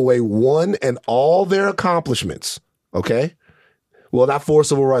take away one and all their accomplishments. Okay? Well, not 4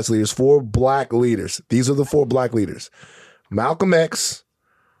 civil rights leaders, 4 black leaders. These are the 4 black leaders. Malcolm X,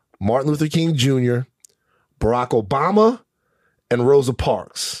 Martin Luther King Jr., Barack Obama, and Rosa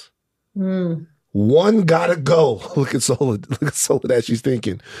Parks. One gotta go. Look at Soledad. She's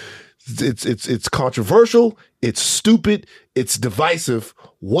thinking. It's controversial. It's stupid. It's divisive.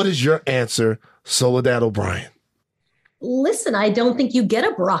 What is your answer, Soledad O'Brien? Listen, I don't think you get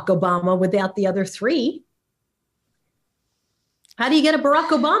a Barack Obama without the other 3. How do you get a Barack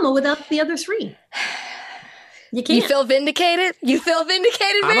Obama without the other 3? You can't. You feel vindicated?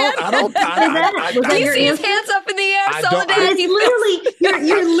 Man? I don't. Do you see his hands up in the air, Soledad?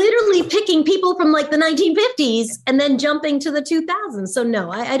 You're literally picking people from like the 1950s and then jumping to the 2000s. So no,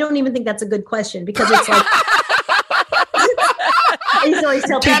 I don't even think that's a good question, because it's like, I used to always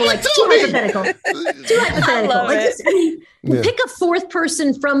tell people like, too hypothetical. Pick a 4th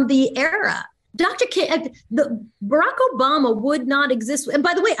person from the era. Dr. King, Barack Obama would not exist. And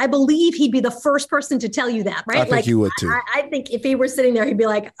by the way, I believe he'd be the first person to tell you that, right? I think he would too. I think if he were sitting there, he'd be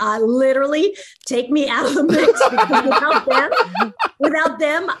like, literally take me out of the mix, because without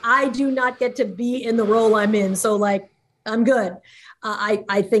them, I do not get to be in the role I'm in. So like, I'm good.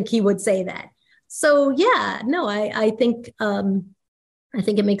 I think he would say that. So yeah, no, I think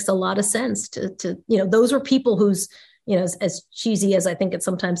it makes a lot of sense to those are people who's, as cheesy as I think it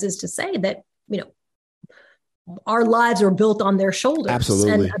sometimes is to say that, our lives are built on their shoulders.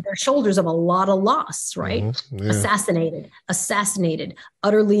 Absolutely. And their shoulders of a lot of loss, right? Mm-hmm. Yeah. Assassinated,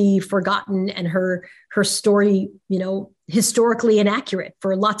 utterly forgotten, and her story, historically inaccurate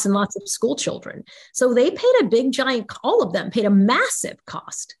for lots and lots of school children. So they paid all of them paid a massive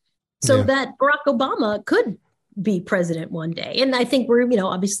cost so that Barack Obama could be president one day. And I think we're,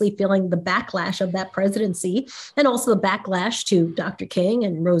 obviously feeling the backlash of that presidency, and also the backlash to Dr. King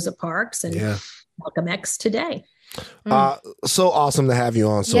and Rosa Parks and Malcolm X today. So awesome to have you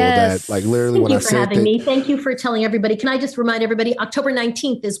on, Soledad. Like literally, when I said having me. Thank you for telling everybody. Can I just remind everybody, October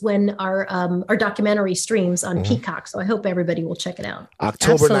 19th is when our documentary streams on Peacock. So I hope everybody will check it out.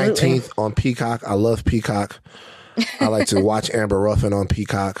 October 19th on Peacock. I love Peacock. I like to watch Amber Ruffin on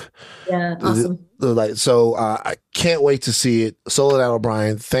Peacock. Yeah, awesome. I can't wait to see it. Soledad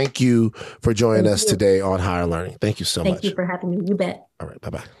O'Brien, thank you for joining us today on Higher Learning. Thank you so much. Thank you for having me. You bet. All right.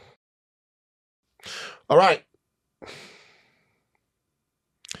 Bye-bye. All right.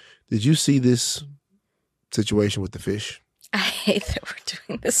 Did you see this situation with the fish? I hate that we're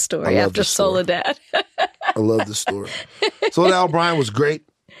doing this story after Soledad. I love this story. Soledad O'Brien was great,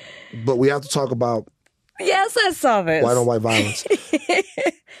 but we have to talk about Yes, I saw this. white on white violence.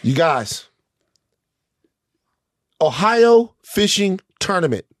 You guys, Ohio fishing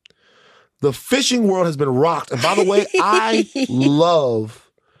tournament. The fishing world has been rocked. And by the way, I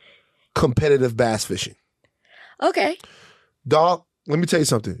love competitive bass fishing. Okay. Dog, let me tell you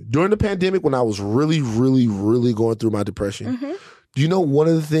something. During the pandemic, when I was really, really, really going through my depression, do you know one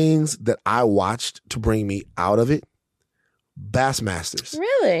of the things that I watched to bring me out of it? Bassmasters.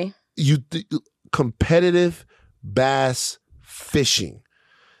 Really? Competitive bass fishing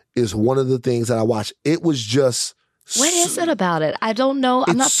is one of the things that I watched. It was just what is it about it? I don't know.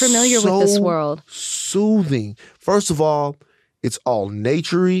 I'm not familiar with this world. Soothing. First of all, it's all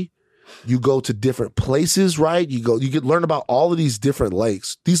naturey. You go to different places, right? You learn about all of these different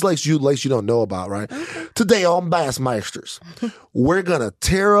lakes. These lakes you don't know about, right? Okay. Today on Bassmasters, we're gonna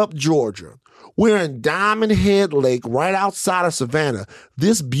tear up Georgia. We're in Diamond Head Lake right outside of Savannah.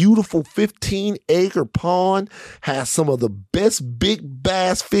 This beautiful 15-acre pond has some of the best big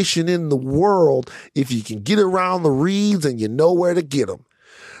bass fishing in the world if you can get around the reeds and you know where to get them.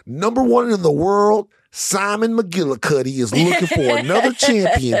 Number one in the world, Simon McGillicuddy is looking for another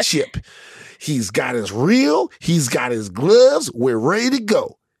championship. He's got his reel. He's got his gloves. We're ready to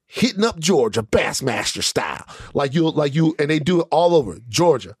go. Hitting up Georgia, Bassmaster style. Like you, and they do it all over.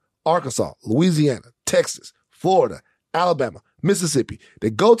 Georgia, Arkansas, Louisiana, Texas, Florida, Alabama, Mississippi. They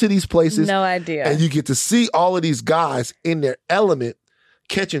go to these places. No idea. And you get to see all of these guys in their element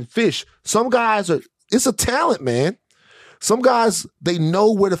catching fish. Some guys it's a talent, man. Some guys, they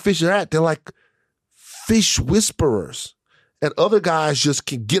know where the fish are at. They're like fish whisperers. And other guys just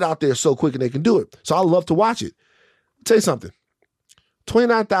can get out there so quick and they can do it. So I love to watch it. I'll tell you something.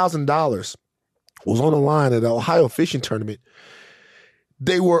 $29,000 was on the line at the Ohio fishing tournament.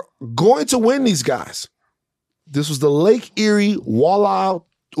 They were going to win these guys. This was the Lake Erie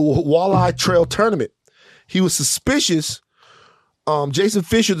Walleye Trail Tournament. He was suspicious. Jason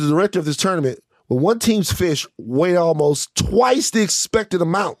Fisher, the director of this tournament, when one team's fish weighed almost twice the expected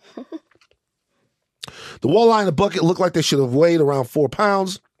amount. The walleye in the bucket looked like they should have weighed around 4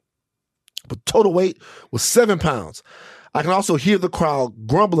 pounds, but total weight was 7 pounds. I can also hear the crowd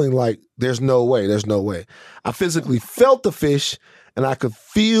grumbling like, there's no way. I physically felt the fish, and I could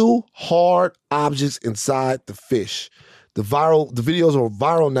feel hard objects inside the fish. The videos are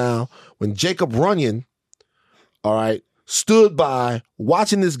viral now when Jacob Runyon, stood by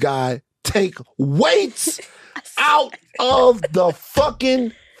watching this guy take weights out of the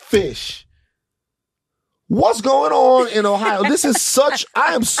fucking fish. What's going on in Ohio?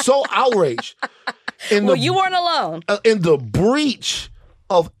 I am so outraged. You weren't alone. In the breach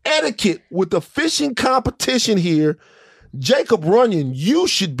of etiquette with the fishing competition here, Jacob Runyon, you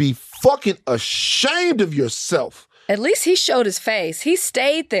should be fucking ashamed of yourself. At least he showed his face. He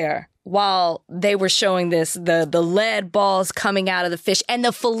stayed there. while they were showing this, the lead balls coming out of the fish and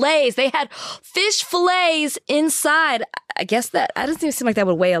the fillets. They had fish fillets inside. I guess that, it doesn't even seem like that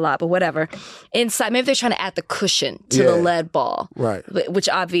would weigh a lot, but whatever. Inside, maybe they're trying to add the cushion to the lead ball. Right. Which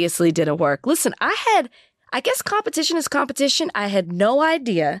obviously didn't work. Listen, I guess competition is competition. I had no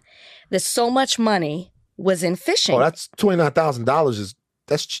idea that so much money was in fishing. Oh, that's $29,000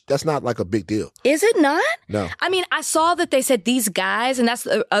 that's not like a big deal. Is it not? No. I mean, I saw that they said these guys, and that's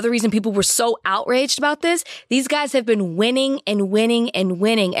the other reason people were so outraged about this. These guys have been winning and winning and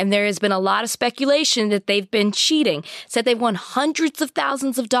winning, and there has been a lot of speculation that they've been cheating. Said they've won hundreds of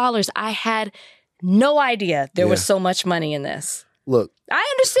thousands of dollars. I had no idea there was so much money in this. Look.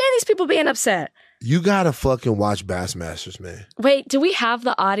 I understand these people being upset. You gotta fucking watch Bassmasters, man. Wait, do we have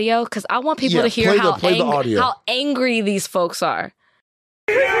the audio? Because I want people to hear how angry these folks are.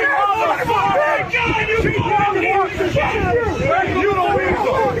 Where's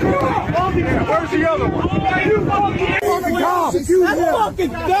the other one? That's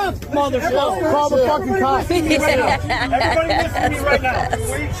fucking death, motherfucker. Call the fucking cops. Everybody listen to me right now.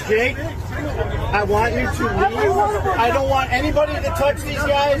 Jake, I want you to leave. I don't want anybody to touch these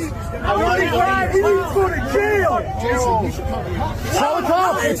guys. I want you to leave. Go to jail. Jason, you should call the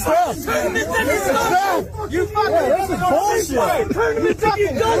cops. It's theft. It's theft. You fucking this is bullshit. Turn him into you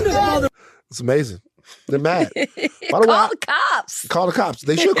done this, mother. It's amazing. They're mad. By the call the cops. Call the cops.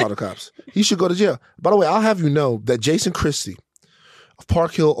 They should call the cops. He should go to jail. By the way, I'll have you know that Jason Christie of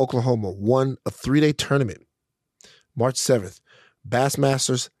Park Hill, Oklahoma, won a 3-day tournament, March 7th,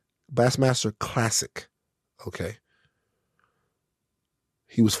 Bassmaster Classic. Okay.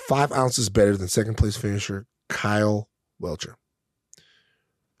 He was 5 ounces better than second place finisher Kyle Welcher.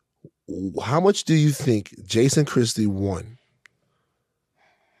 How much do you think Jason Christie won?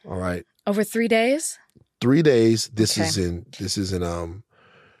 All right. Over 3 days? 3 days. This is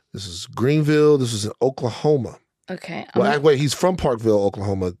Greenville. This was in Oklahoma. Okay. Well, wait, he's from Parkville,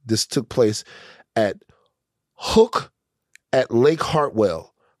 Oklahoma. This took place at Hook at Lake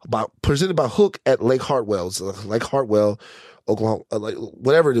Hartwell. Presented by Hook at Lake Hartwell. It's Lake Hartwell, Oklahoma, like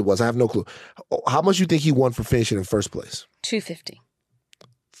whatever it was. I have no clue. How much do you think he won for finishing in first place? $250.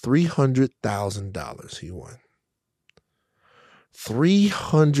 $300,000 he won.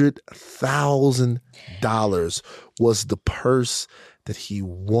 $300,000 was the purse that he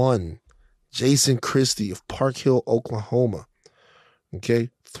won. Jason Christie of Park Hill, Oklahoma. Okay,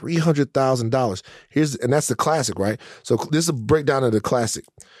 $300,000. And that's the classic, right? So this is a breakdown of the classic.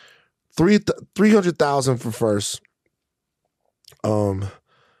 $300,000 for first.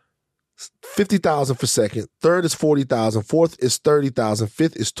 $50,000 for second. Third is $40,000. Fourth is $30,000.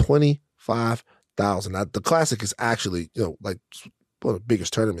 Fifth is $25,000. Now, the classic is actually, like one of the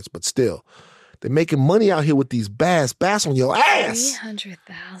biggest tournaments, but still, they're making money out here with these bass on your ass.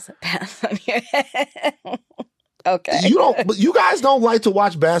 300,000 bass on your head. Okay. You guys don't like to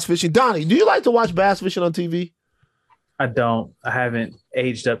watch bass fishing. Donnie, do you like to watch bass fishing on TV? I don't. I haven't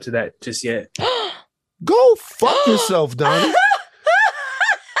aged up to that just yet. Go fuck yourself, Donnie.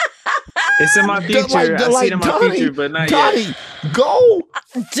 It's in my future. I see it in my future, but not yet. Go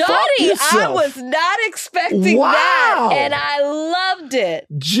Donnie, I was not expecting that, and I loved it.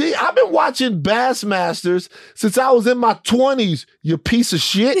 Gee, I've been watching Bassmasters since I was in my 20s, you piece of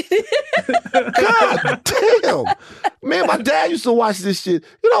shit. God damn. Man, my dad used to watch this shit.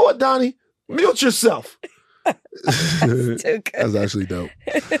 You know what, Donnie? Mute yourself. That's actually dope.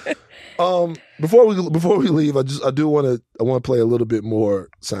 Before we leave, I want to play a little bit more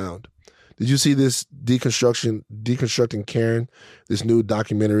sound. Did you see this Deconstructing Karen, this new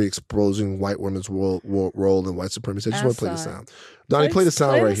documentary exposing white women's role in white supremacy? I just want to play the sound. Donnie, play the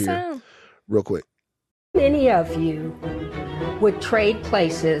sound right here, real quick. Many of you would trade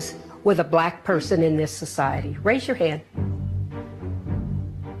places with a black person in this society? Raise your hand.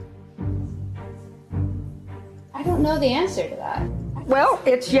 I don't know the answer to that. Well,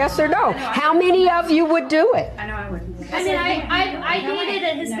 it's yes or no. How many of you would do it? I know I wouldn't. I mean, I dated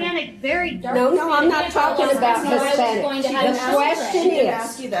a Hispanic, very dark. No, I'm not talking about Hispanic. The question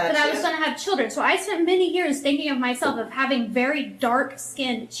is that I was going to have children. So I spent many years thinking of myself of having very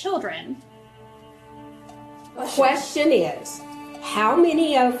dark-skinned children. Question is, how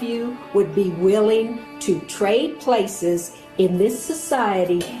many of you would be willing to trade places in this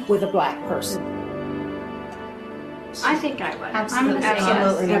society with a black person? I think I would.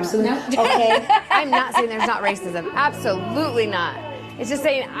 Absolutely. Absolutely. Okay. I'm not saying there's not racism. Absolutely not. It's just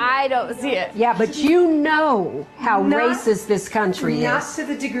saying I don't see it. Yeah, but you know how racist this country is. Not to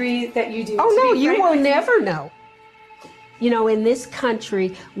the degree that you do. Oh, no, you will never know. You know, in this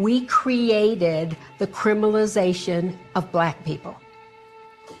country, we created the criminalization of black people.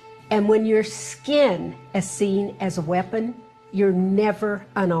 And when your skin is seen as a weapon, you're never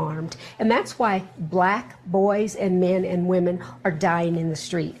unarmed. And that's why black boys and men and women are dying in the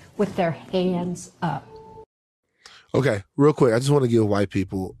street with their hands up. Okay, real quick, I just want to give white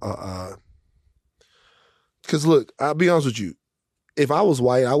people, because look, I'll be honest with you. If I was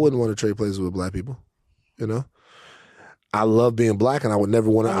white, I wouldn't want to trade places with black people. You know, I love being black, and I would never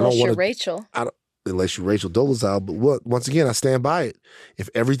want to. Unless you're Rachel. Unless you're Rachel Dolezal. But once again, I stand by it. If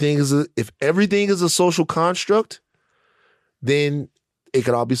everything is a social construct, then it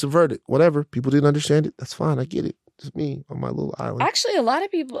could all be subverted. Whatever. People didn't understand it. That's fine. I get it. It's me on my little island. Actually,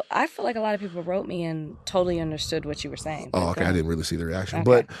 I feel like a lot of people wrote me and totally understood what you were saying. Oh, okay. I didn't really see the reaction.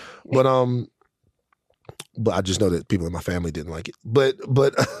 Okay. But I just know that people in my family didn't like it. But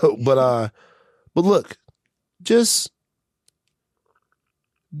look, just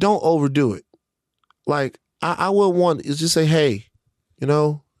don't overdo it. Like, I would want is just say, hey,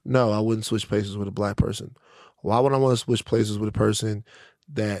 no, I wouldn't switch places with a black person. Why would I want to switch places with a person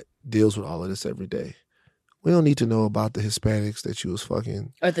that deals with all of this every day? We don't need to know about the Hispanics that you was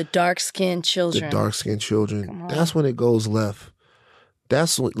fucking. Or the dark-skinned children. That's when it goes left.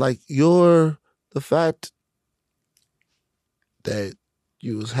 That's when, like, the fact that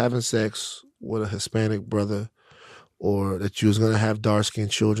you was having sex with a Hispanic brother or that you was going to have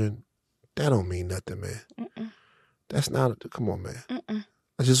dark-skinned children, that don't mean nothing, man. Mm-mm. That's not, come on, man. Mm-mm.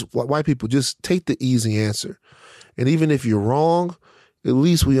 White people, just take the easy answer. And even if you're wrong, at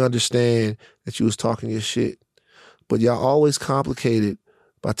least we understand that you was talking your shit. But y'all always complicate it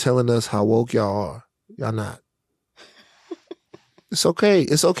by telling us how woke y'all are. Y'all not. It's okay.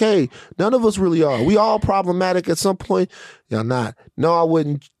 It's okay. None of us really are. We all problematic at some point. Y'all not. No, I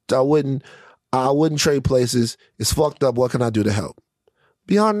wouldn't trade places. It's fucked up. What can I do to help?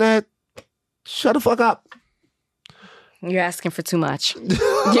 Beyond that, shut the fuck up. You're asking for too much.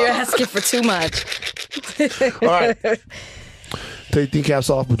 You're asking for too much. All right. Take thin caps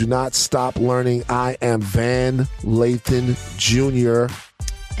off, but do not stop learning. I am Van Lathan Jr.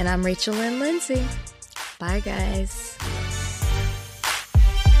 And I'm Rachel Lynn Lindsay. Bye, guys.